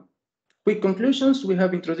quick conclusions, we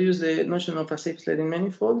have introduced the notion of a safe sliding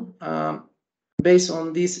manifold. Based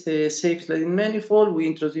on this safe sliding manifold, we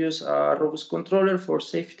introduce a robust controller for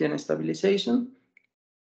safety and stabilization.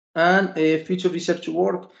 And future research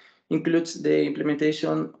work includes the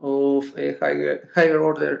implementation of a higher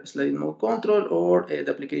order sliding mode control or the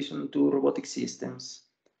application to robotic systems.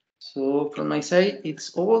 So from my side,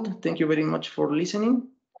 it's all. Thank you very much for listening.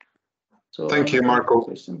 So thank you, Marco.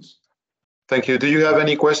 Questions. Thank you. Do you have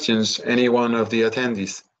any questions, any one of the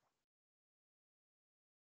attendees?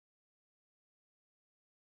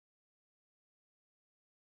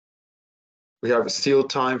 We have still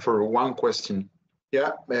time for one question.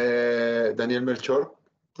 Yeah, Daniel Melchor,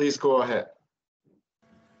 please go ahead.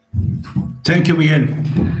 Thank you, Miguel.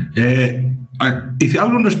 If I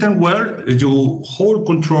understand well, your whole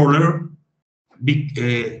controller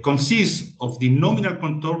consists of the nominal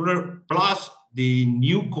controller plus the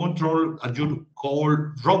new control that you call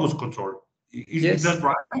robust control. Is that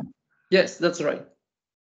right? Yes, that's right.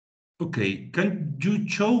 Okay, can you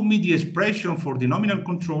show me the expression for the nominal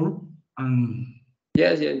control?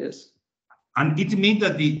 Yes. And it means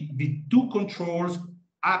that the two controls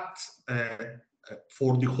act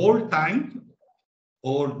for the whole time,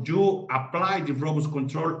 or you apply the robust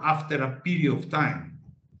control after a period of time?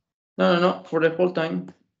 No, for the whole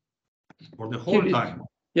time. For the whole time.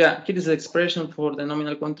 Yeah, here is the expression for the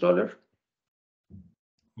nominal controller.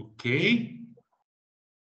 Okay.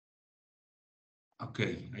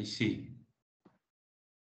 Okay, I see.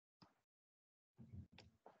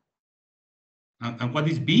 And what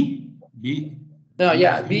is B? B? No,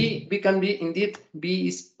 yeah, B can be indeed, B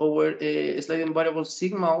is our sliding variable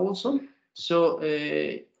sigma also. So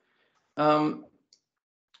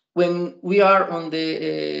when we are on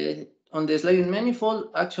the sliding manifold,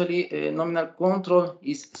 actually nominal control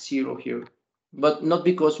is 0 here, but not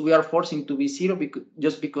because we are forcing to be 0,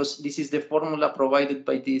 just because this is the formula provided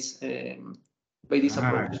by this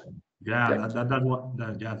approach. Yeah,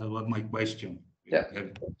 that's what my question. Yeah.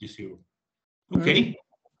 Is 0. Okay.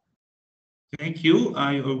 Thank you.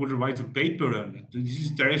 I will write a paper, and this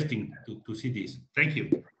is interesting to see this. Thank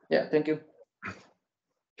you. Yeah, thank you.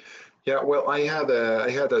 Yeah, well, I had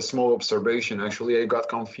a small observation. Actually, I got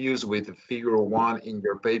confused with figure 1 in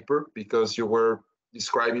your paper because you were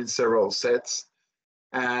describing several sets,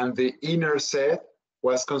 and the inner set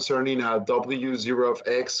was concerning a W0 of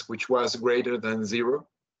x, which was greater than 0.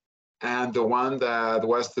 And the one that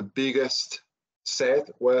was the biggest set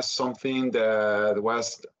was something that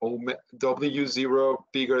was W0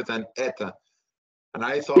 bigger than eta. And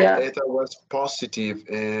I thought eta was positive,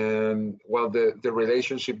 and well, the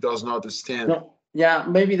relationship does not stand. No, yeah,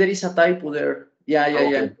 maybe there is a typo there.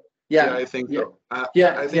 Yeah. Yeah, I think so. I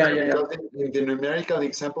think because in the numerical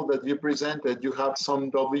example that you presented, you have some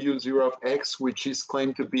W0 of x, which is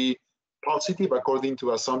claimed to be positive according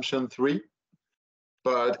to assumption 3.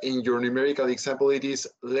 But in your numerical example, it is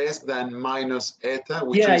less than minus eta,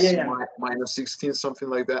 which is minus 16, something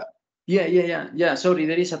like that. Yeah. Sorry,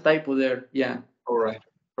 there is a typo there. Yeah. All right.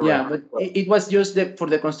 But it was just for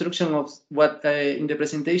the construction of what in the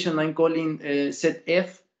presentation I'm calling set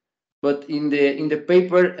F, but in the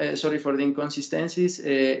paper, sorry for the inconsistencies,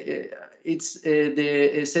 it's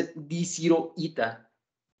the set D0 eta.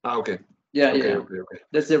 Okay. Yeah.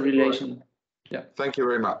 That's the relation. Right. Yeah. Thank you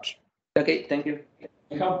very much. Okay, thank you.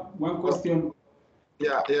 I have one question.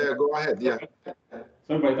 Yeah, go ahead. Yeah.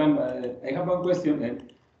 Sorry, madam. I have one question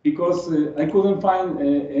because I couldn't find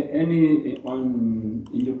any in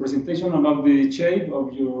your presentation about the shape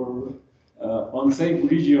of your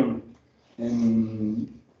unsafe region, and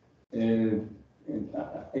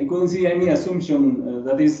I couldn't see any assumption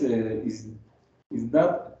that is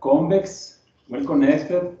that convex, well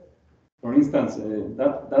connected. For instance,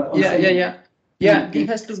 that unsafe. Yeah, it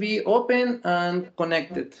has to be open and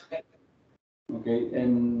connected. Okay,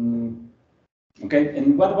 and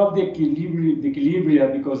what about the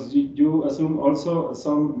equilibria? Because you assume also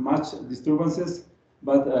some match disturbances,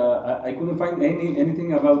 but I couldn't find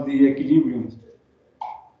anything about the equilibrium.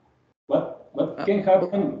 What can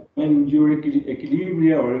happen when your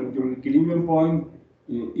equilibria or your equilibrium point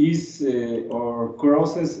is or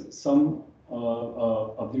crosses some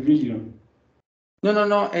of the region? No.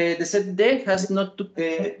 The set D has not to.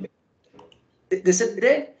 The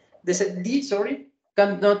set D, sorry,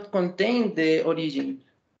 cannot contain the origin.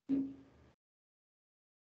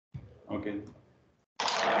 Okay.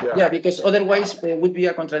 Yeah, because otherwise would be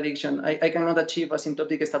a contradiction. I cannot achieve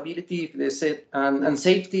asymptotic stability if the set and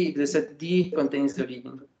safety if the set D contains the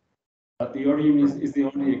origin. But the origin is the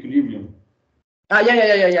only equilibrium.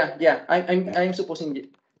 Yeah. I'm supposing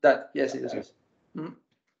that. Yes, it is. Mm-hmm.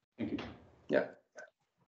 Thank you. Yeah.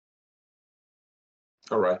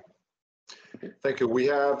 All right. Thank you. We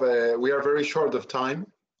are very short of time.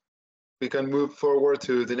 We can move forward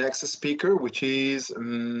to the next speaker, which is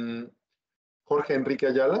Jorge Enrique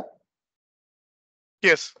Ayala.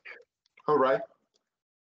 Yes. All right.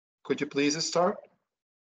 Could you please start?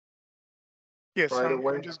 Yes, right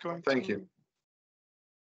away. I'm just going. Thank you.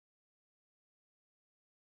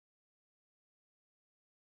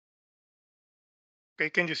 Okay,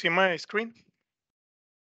 can you see my screen?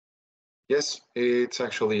 Yes, it's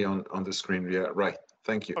actually on the screen. Yeah, right.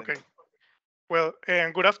 Thank you. Okay. Well,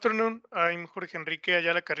 good afternoon. I'm Jorge Enrique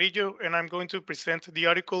Ayala-Carrillo, and I'm going to present the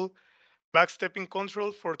article Backstepping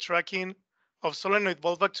Control for Tracking of Solenoid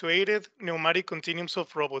Valve Actuated Pneumatic Continuums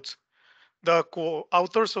of Robots. The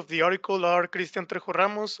co-authors of the article are Cristian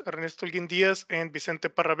Trejo-Ramos, Ernesto Olguín-Díaz, and Vicente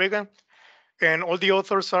Parra-Vega, and all the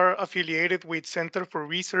authors are affiliated with Center for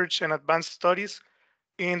Research and Advanced Studies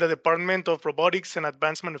in the Department of Robotics and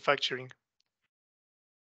Advanced Manufacturing.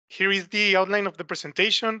 Here is the outline of the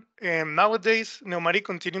presentation. Nowadays, pneumatic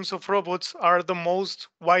continuums of robots are the most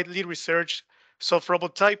widely researched soft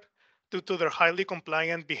robot type due to their highly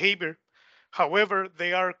compliant behavior. However,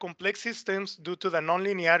 they are complex systems due to the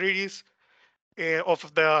non-linearities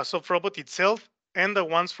of the soft robot itself and the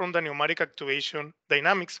ones from the pneumatic actuation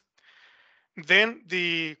dynamics. Then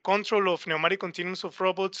the control of pneumatic continuums of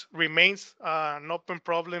robots remains an open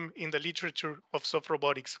problem in the literature of soft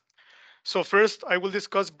robotics. So first, I will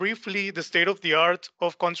discuss briefly the state of the art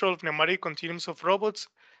of control of pneumatic continuums of robots,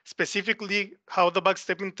 specifically how the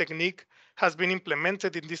backstepping technique has been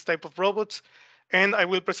implemented in this type of robots, and I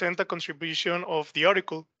will present a contribution of the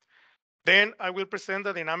article. Then I will present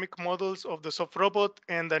the dynamic models of the soft robot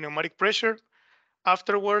and the pneumatic pressure.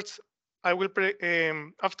 Afterwards,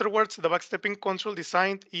 afterwards, the backstepping control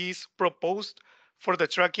design is proposed for the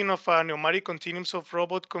tracking of a pneumatic continuums of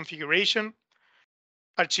robot configuration,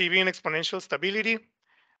 achieving exponential stability.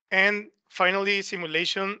 And finally,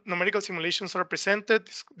 numerical simulations are presented,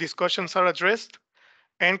 discussions are addressed,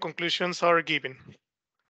 and conclusions are given.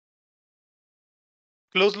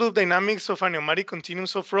 Closed-loop dynamics of a pneumatic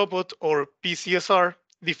continuums of robot, or PCSR,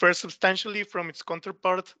 differs substantially from its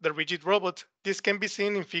counterpart, the rigid robot. This can be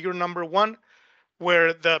seen in figure number 1,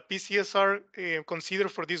 where the PCSR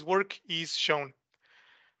considered for this work is shown.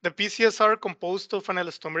 The PCSR composed of an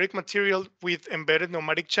elastomeric material with embedded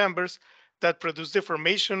pneumatic chambers that produce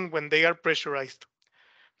deformation when they are pressurized.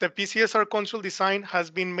 The PCSR control design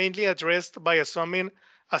has been mainly addressed by assuming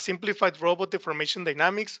a simplified robot deformation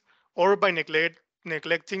dynamics or by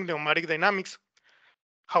neglecting pneumatic dynamics.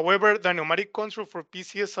 However, the pneumatic control for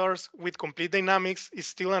PCSRs with complete dynamics is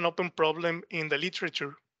still an open problem in the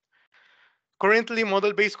literature. Currently,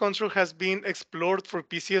 model-based control has been explored for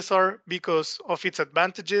PCSR because of its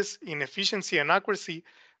advantages in efficiency and accuracy,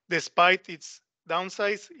 despite its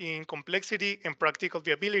downsides in complexity and practical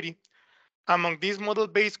viability. Among these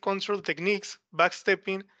model-based control techniques,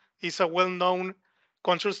 backstepping is a well-known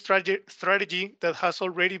control strategy that has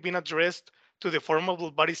already been addressed to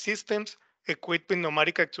deformable body systems equipped with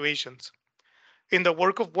pneumatic actuations. In the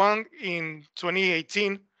work of Juan in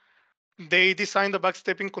 2018, they designed a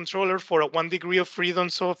backstepping controller for a 1 degree of freedom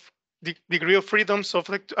soft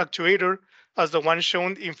actuator as the one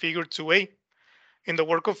shown in figure 2A. In the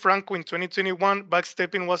work of Franco in 2021,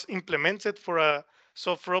 backstepping was implemented for a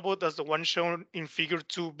soft robot as the one shown in figure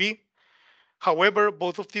 2B. However,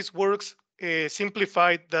 both of these works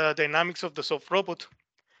simplified the dynamics of the soft robot.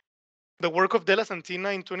 The work of De La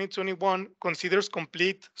Santina in 2021 considers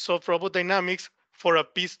complete soft robot dynamics for a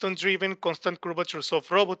piston-driven constant curvature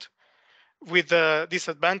soft robot, with the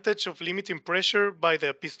disadvantage of limiting pressure by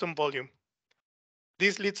the piston volume.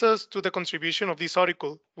 This leads us to the contribution of this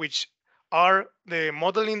article, which are the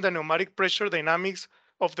modeling the pneumatic pressure dynamics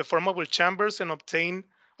of deformable chambers and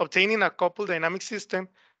obtaining a coupled dynamic system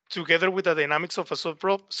together with the dynamics of a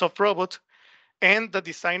soft robot, and the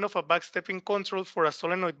design of a backstepping control for a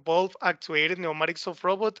solenoid valve actuated pneumatic soft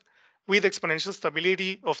robot with exponential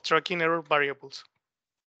stability of tracking error variables.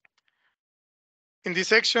 In this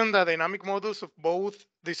section, the dynamic models of both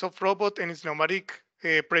the soft robot and its pneumatic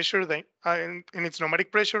pressure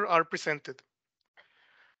are presented.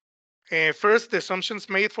 First, the assumptions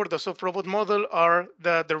made for the soft robot model are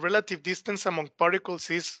that the relative distance among particles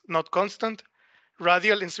is not constant,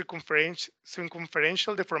 radial and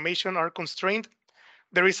circumferential deformation are constrained,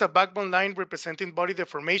 there is a backbone line representing body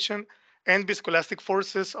deformation, and viscoelastic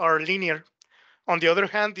forces are linear. On the other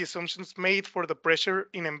hand, the assumptions made for the pressure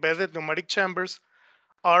in embedded pneumatic chambers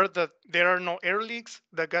are that there are no air leaks,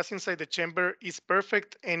 the gas inside the chamber is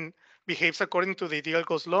perfect and behaves according to the ideal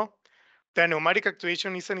Gauss law, the pneumatic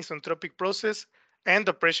actuation is an isentropic process, and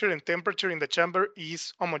the pressure and temperature in the chamber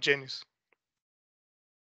is homogeneous.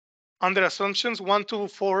 Under assumptions 1 to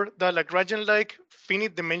 4, the Lagrangian-like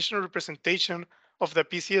finite dimensional representation of the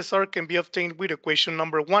PCSR can be obtained with equation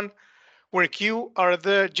number 1, where Q are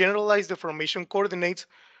the generalized deformation coordinates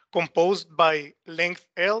composed by length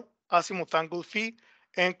L, azimuth angle phi,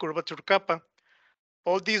 and curvature kappa.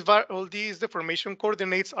 All these deformation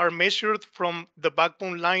coordinates are measured from the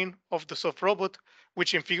backbone line of the soft robot,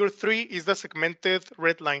 which in figure 3 is the segmented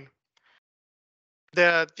red line.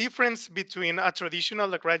 The difference between a traditional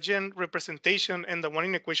Lagrangian representation and the one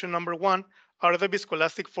in equation number 1 are the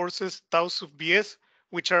viscoelastic forces tau sub Bs,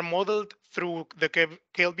 which are modeled through the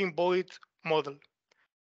Kelvin-Boyd model.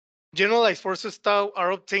 Generalized forces tau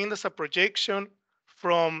are obtained as a projection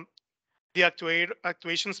from the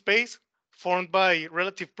actuation space formed by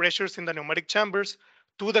relative pressures in the pneumatic chambers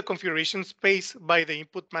to the configuration space by the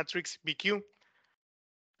input matrix BQ.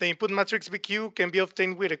 The input matrix BQ can be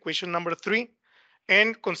obtained with equation number 3,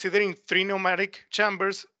 and considering 3 pneumatic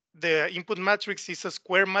chambers, the input matrix is a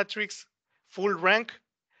square matrix full rank,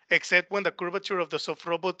 except when the curvature of the soft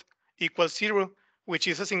robot equals 0, which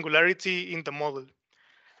is a singularity in the model.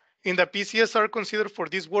 In the PCSR considered for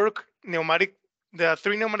this work, the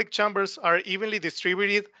 3 pneumatic chambers are evenly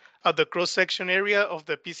distributed at the cross-section area of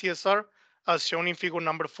the PCSR, as shown in figure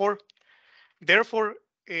number 4. Therefore,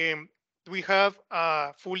 we have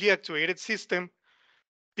a fully actuated system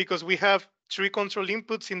because we have 3 control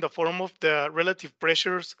inputs in the form of the relative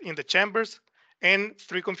pressures in the chambers and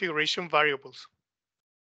 3 configuration variables.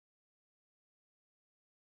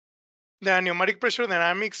 The pneumatic pressure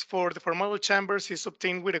dynamics for the formable chambers is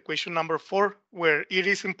obtained with equation number 4, where it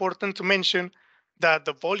is important to mention that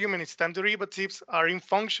the volume and its time derivatives are in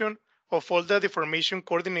function of all the deformation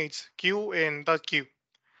coordinates Q and .Q.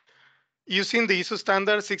 Using the ISO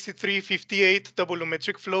standard 6358, the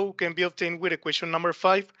volumetric flow can be obtained with equation number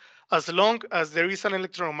 5, as long as there is an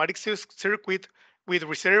electropneumatic circuit with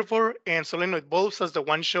reservoir and solenoid valves as the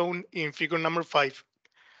one shown in figure number 5.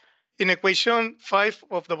 In equation 5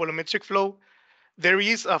 of the volumetric flow, there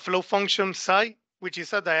is a flow function psi, which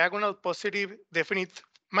is a diagonal positive definite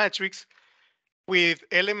matrix with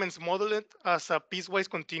elements modeled as a piecewise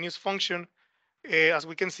continuous function, as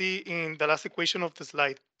we can see in the last equation of the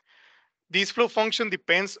slide. This flow function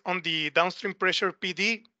depends on the downstream pressure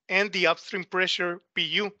PD and the upstream pressure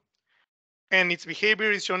PU. And its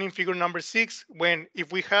behavior is shown in figure number 6, when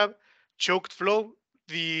if we have choked flow,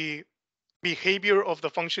 the behavior of the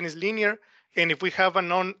function is linear, and if we have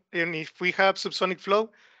subsonic flow,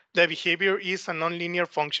 the behavior is a nonlinear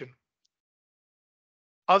function.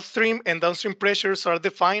 Upstream and downstream pressures are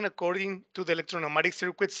defined according to the electropneumatic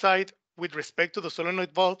circuit side with respect to the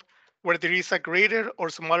solenoid valve, where there is a greater or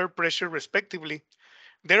smaller pressure respectively.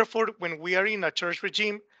 Therefore, when we are in a charge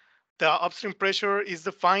regime, the upstream pressure is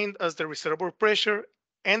defined as the reservoir pressure,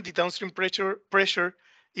 and the downstream pressure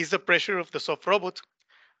is the pressure of the soft robot.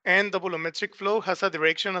 And the volumetric flow has a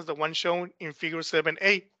direction as the one shown in figure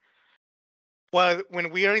 7a. While when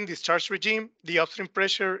we are in discharge regime, the upstream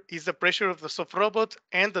pressure is the pressure of the soft robot,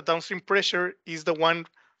 and the downstream pressure is the one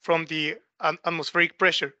from the atmospheric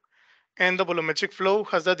pressure. And the volumetric flow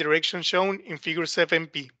has the direction shown in figure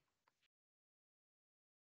 7b.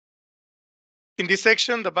 In this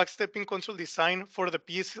section, the backstepping control design for the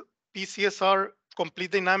PCSR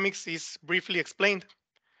complete dynamics is briefly explained.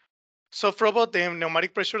 Soft robot and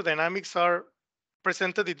pneumatic pressure dynamics are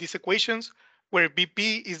presented in these equations, where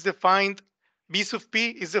BP is defined, B sub P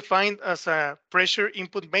is defined as a pressure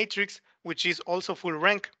input matrix, which is also full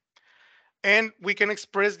rank. And we can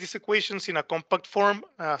express these equations in a compact form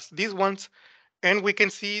as these ones, and we can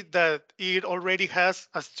see that it already has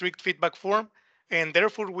a strict feedback form, and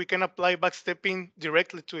therefore we can apply backstepping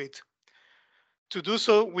directly to it. To do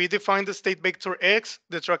so, we define the state vector x,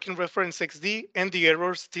 the tracking reference xd, and the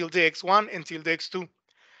errors tilde x1 and tilde x2.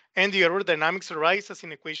 And the error dynamics arise as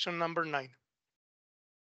in equation number 9.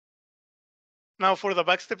 Now, for the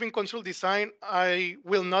backstepping control design, I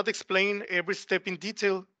will not explain every step in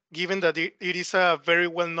detail, given that it is a very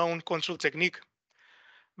well-known control technique.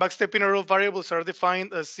 Backstepping error variables are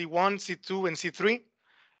defined as C1, C2, and C3,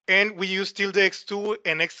 and we use tilde x2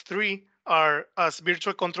 and x3 as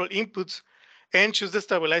virtual control inputs, and choose the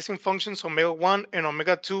stabilizing functions omega-1 and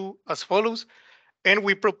omega-2 as follows, and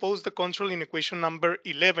we propose the control in equation number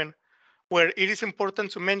 11, where it is important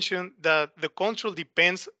to mention that the control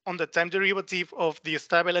depends on the time derivative of the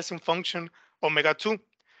stabilizing function omega-2.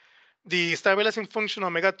 The stabilizing function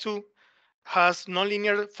omega-2 has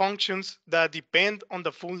nonlinear functions that depend on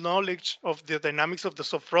the full knowledge of the dynamics of the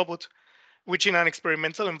soft robot, which in an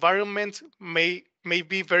experimental environment may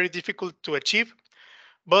be very difficult to achieve.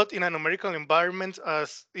 But in a numerical environment,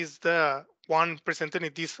 as is the one presented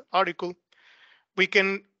in this article, we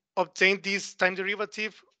can obtain this time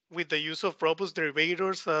derivative with the use of robust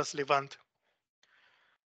derivators as Levant.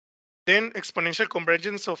 Then exponential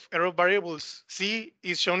convergence of error variables C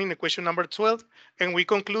is shown in equation number 12, and we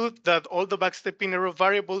conclude that all the backstepping error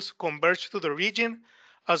variables converge to the region,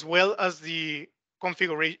 as well as the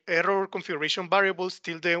error configuration variables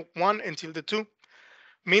tilde 1 and tilde 2.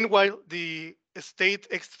 Meanwhile, the state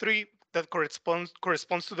x3 that corresponds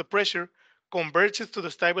to the pressure converges to the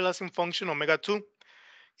stabilizing function omega-2.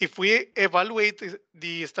 If we evaluate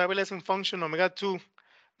the stabilizing function omega-2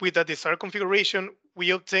 with the desired configuration,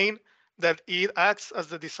 we obtain that it acts as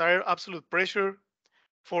the desired absolute pressure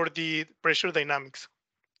for the pressure dynamics.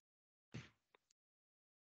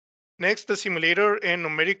 Next, the simulator and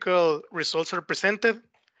numerical results are presented.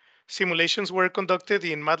 Simulations were conducted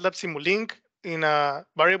in MATLAB Simulink in a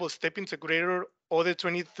variable step integrator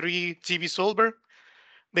ODE23 TV solver.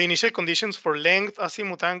 The initial conditions for length,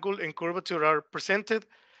 azimuth angle, and curvature are presented.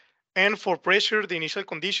 And for pressure, the initial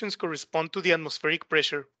conditions correspond to the atmospheric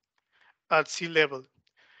pressure at sea level.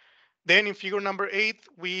 Then in figure number 8,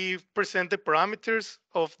 we present the parameters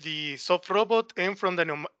of the soft robot and from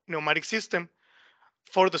the pneumatic system.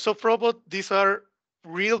 For the soft robot, these are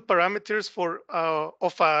real parameters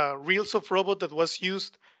of a real soft robot that was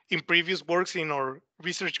used in previous works in our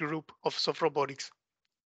research group of soft robotics.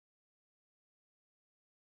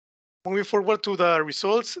 Moving forward to the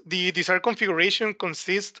results, the desired configuration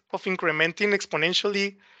consists of incrementing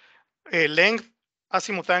exponentially length,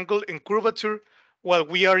 azimuth angle, and curvature while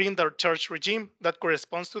we are in the charge regime that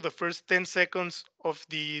corresponds to the first 10 seconds of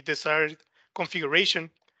the desired configuration.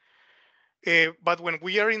 But when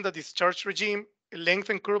we are in the discharge regime, length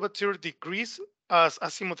and curvature decrease as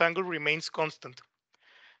azimuth angle remains constant.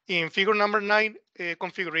 In figure number 9,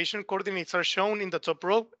 configuration coordinates are shown in the top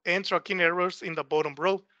row and tracking errors in the bottom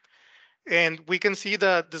row. And we can see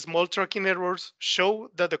that the small tracking errors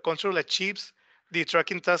show that the control achieves the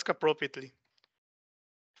tracking task appropriately.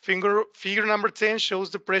 Figure number 10 shows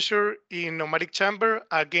the pressure in pneumatic chamber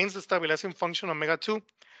against the stabilizing function omega 2.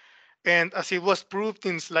 And as it was proved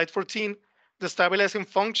in slide 14, the stabilizing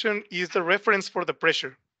function is the reference for the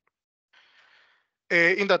pressure.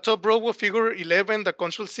 In the top row of figure 11, the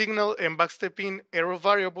control signal and backstepping error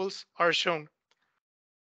variables are shown,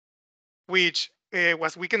 which,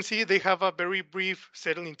 as we can see, they have a very brief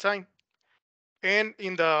settling time. And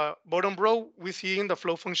in the bottom row, we see in the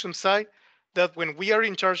flow function side that when we are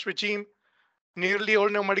in charge regime, nearly all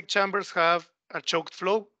pneumatic chambers have a choked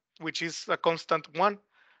flow, which is a constant 1.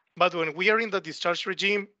 But when we are in the discharge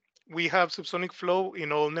regime, we have subsonic flow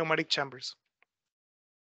in all pneumatic chambers.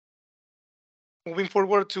 Moving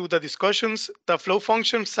forward to the discussions, the flow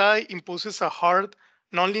function psi imposes a hard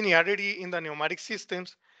nonlinearity in the pneumatic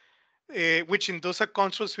systems, which induces a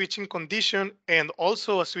control switching condition and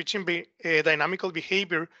also a switching dynamical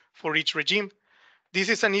behavior for each regime. This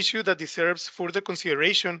is an issue that deserves further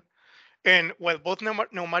consideration. And while both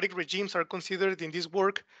pneumatic regimes are considered in this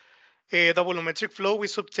work, the volumetric flow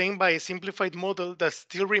is obtained by a simplified model that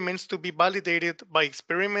still remains to be validated by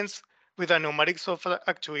experiments with a pneumatic soft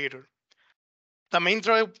actuator. The main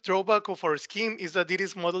drawback of our scheme is that it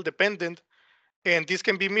is model dependent, and this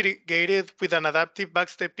can be mitigated with an adaptive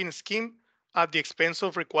backstepping scheme at the expense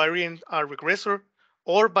of requiring a regressor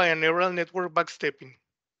or by a neural network backstepping.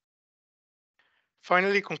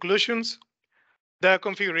 Finally, conclusions. The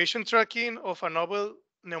configuration tracking of a novel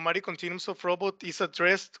pneumatic continuum soft robot is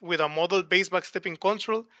addressed with a model-based backstepping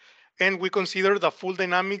control, and we consider the full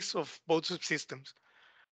dynamics of both subsystems.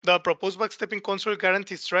 The proposed backstepping control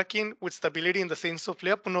guarantees tracking with stability in the sense of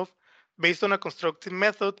Lyapunov based on a constructive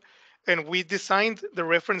method, and we designed the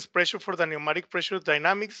reference pressure for the pneumatic pressure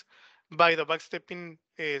dynamics by the backstepping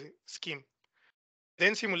scheme.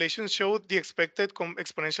 Then simulations showed the expected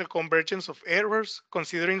exponential convergence of errors,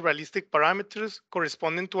 considering realistic parameters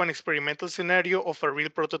corresponding to an experimental scenario of a real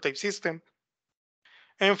prototype system.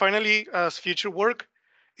 And finally, as future work,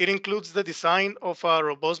 it includes the design of a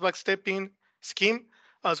robust backstepping scheme,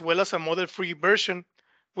 as well as a model-free version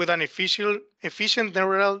with an efficient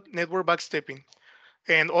neural network backstepping.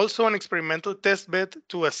 And also an experimental testbed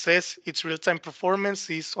to assess its real-time performance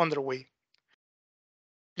is underway.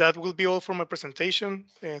 That will be all for my presentation.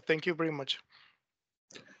 Thank you very much.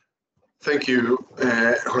 Thank you,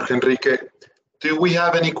 Jorge Enrique. Do we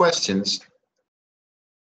have any questions?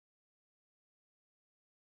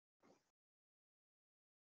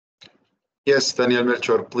 Yes, Daniel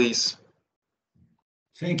Melchor, please.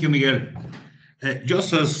 Thank you, Miguel.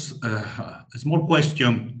 Just as a small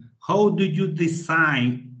question, how did you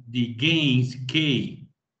design the gains K?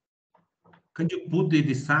 Can you put the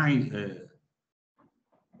design?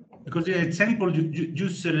 Because in the example, you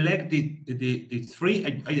selected the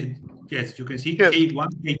three, yes, you can see yes. K1,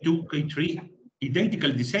 K2, K3,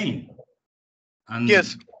 identical design. And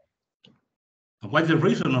yes. What's the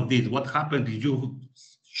reason of this? What happened? Did you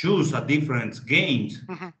choose a different gains?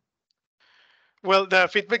 Mm-hmm. Well, the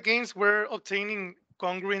feedback gains were obtaining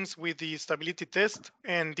congruence with the stability test,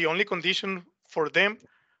 and the only condition for them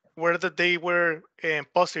were that they were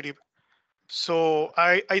positive. So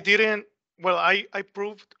I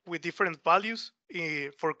proved with different values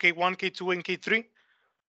for K1, K2, and K3,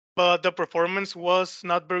 but the performance was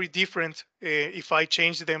not very different if I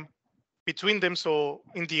changed them between them. So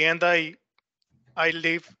in the end, I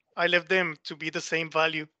left them to be the same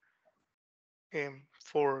value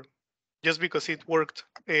for just because it worked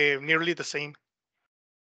nearly the same.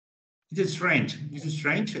 It is strange. This is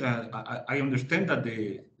strange. I understand that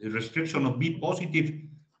the restriction of B positive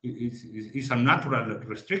is a natural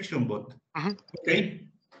restriction, but okay.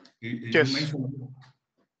 Yes.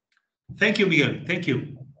 Thank you, Miguel. Thank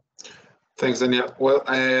you. Thanks, Daniel. Well,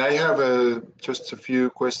 I have just a few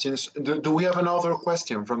questions. Do we have another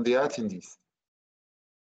question from the attendees?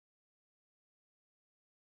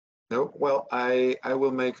 No? Well, I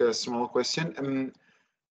will make a small question.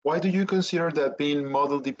 Why do you consider that being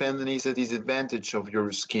model dependent is a disadvantage of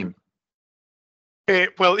your scheme?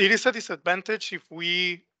 Well, it is a disadvantage if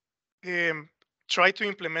we try to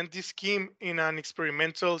implement this scheme in an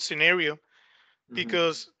experimental scenario,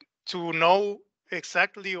 because to know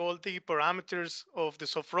exactly all the parameters of the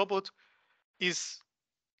soft robot is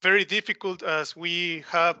very difficult, as we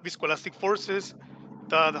have viscoelastic forces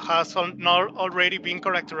that has not already been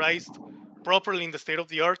characterized properly in the state of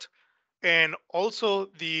the art, and also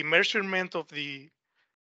the measurement of the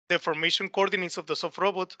deformation coordinates of the soft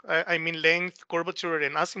robot, I mean length, curvature,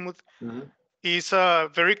 and azimuth, is a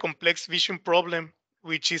very complex vision problem,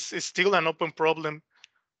 which is still an open problem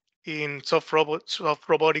in soft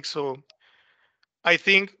robotics. So I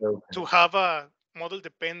think to have a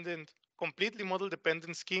completely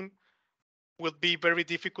model-dependent scheme will be very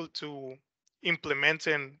difficult to implement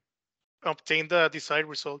and obtain the desired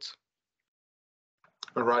results.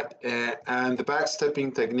 All right. And the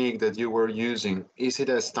backstepping technique that you were using, is it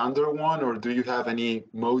a standard one, or do you have any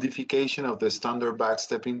modification of the standard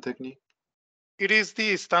backstepping technique? It is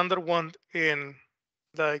the standard one, in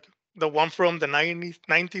like the one from the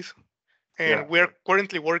 90s. And we're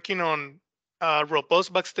currently working on a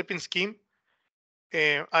robust backstepping scheme,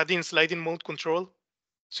 adding sliding mode control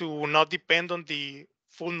to not depend on the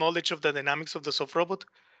full knowledge of the dynamics of the soft robot.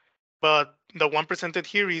 But the one presented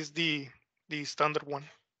here is the standard one.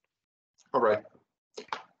 All right.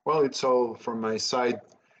 Well, it's all from my side.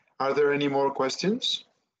 Are there any more questions?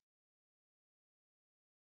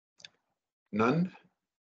 None?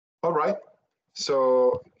 All right.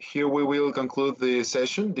 So here we will conclude the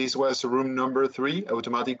session. This was room number 3,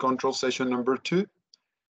 automatic control session number 2.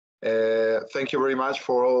 Thank you very much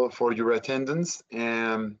for your attendance,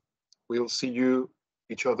 and we'll see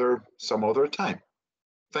each other some other time.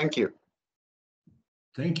 Thank you.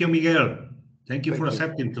 Thank you, Miguel. Thank you for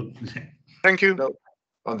accepting. Thank you. No,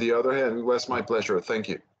 on the other hand, it was my pleasure. Thank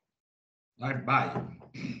you. Bye-bye.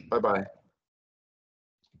 Bye-bye.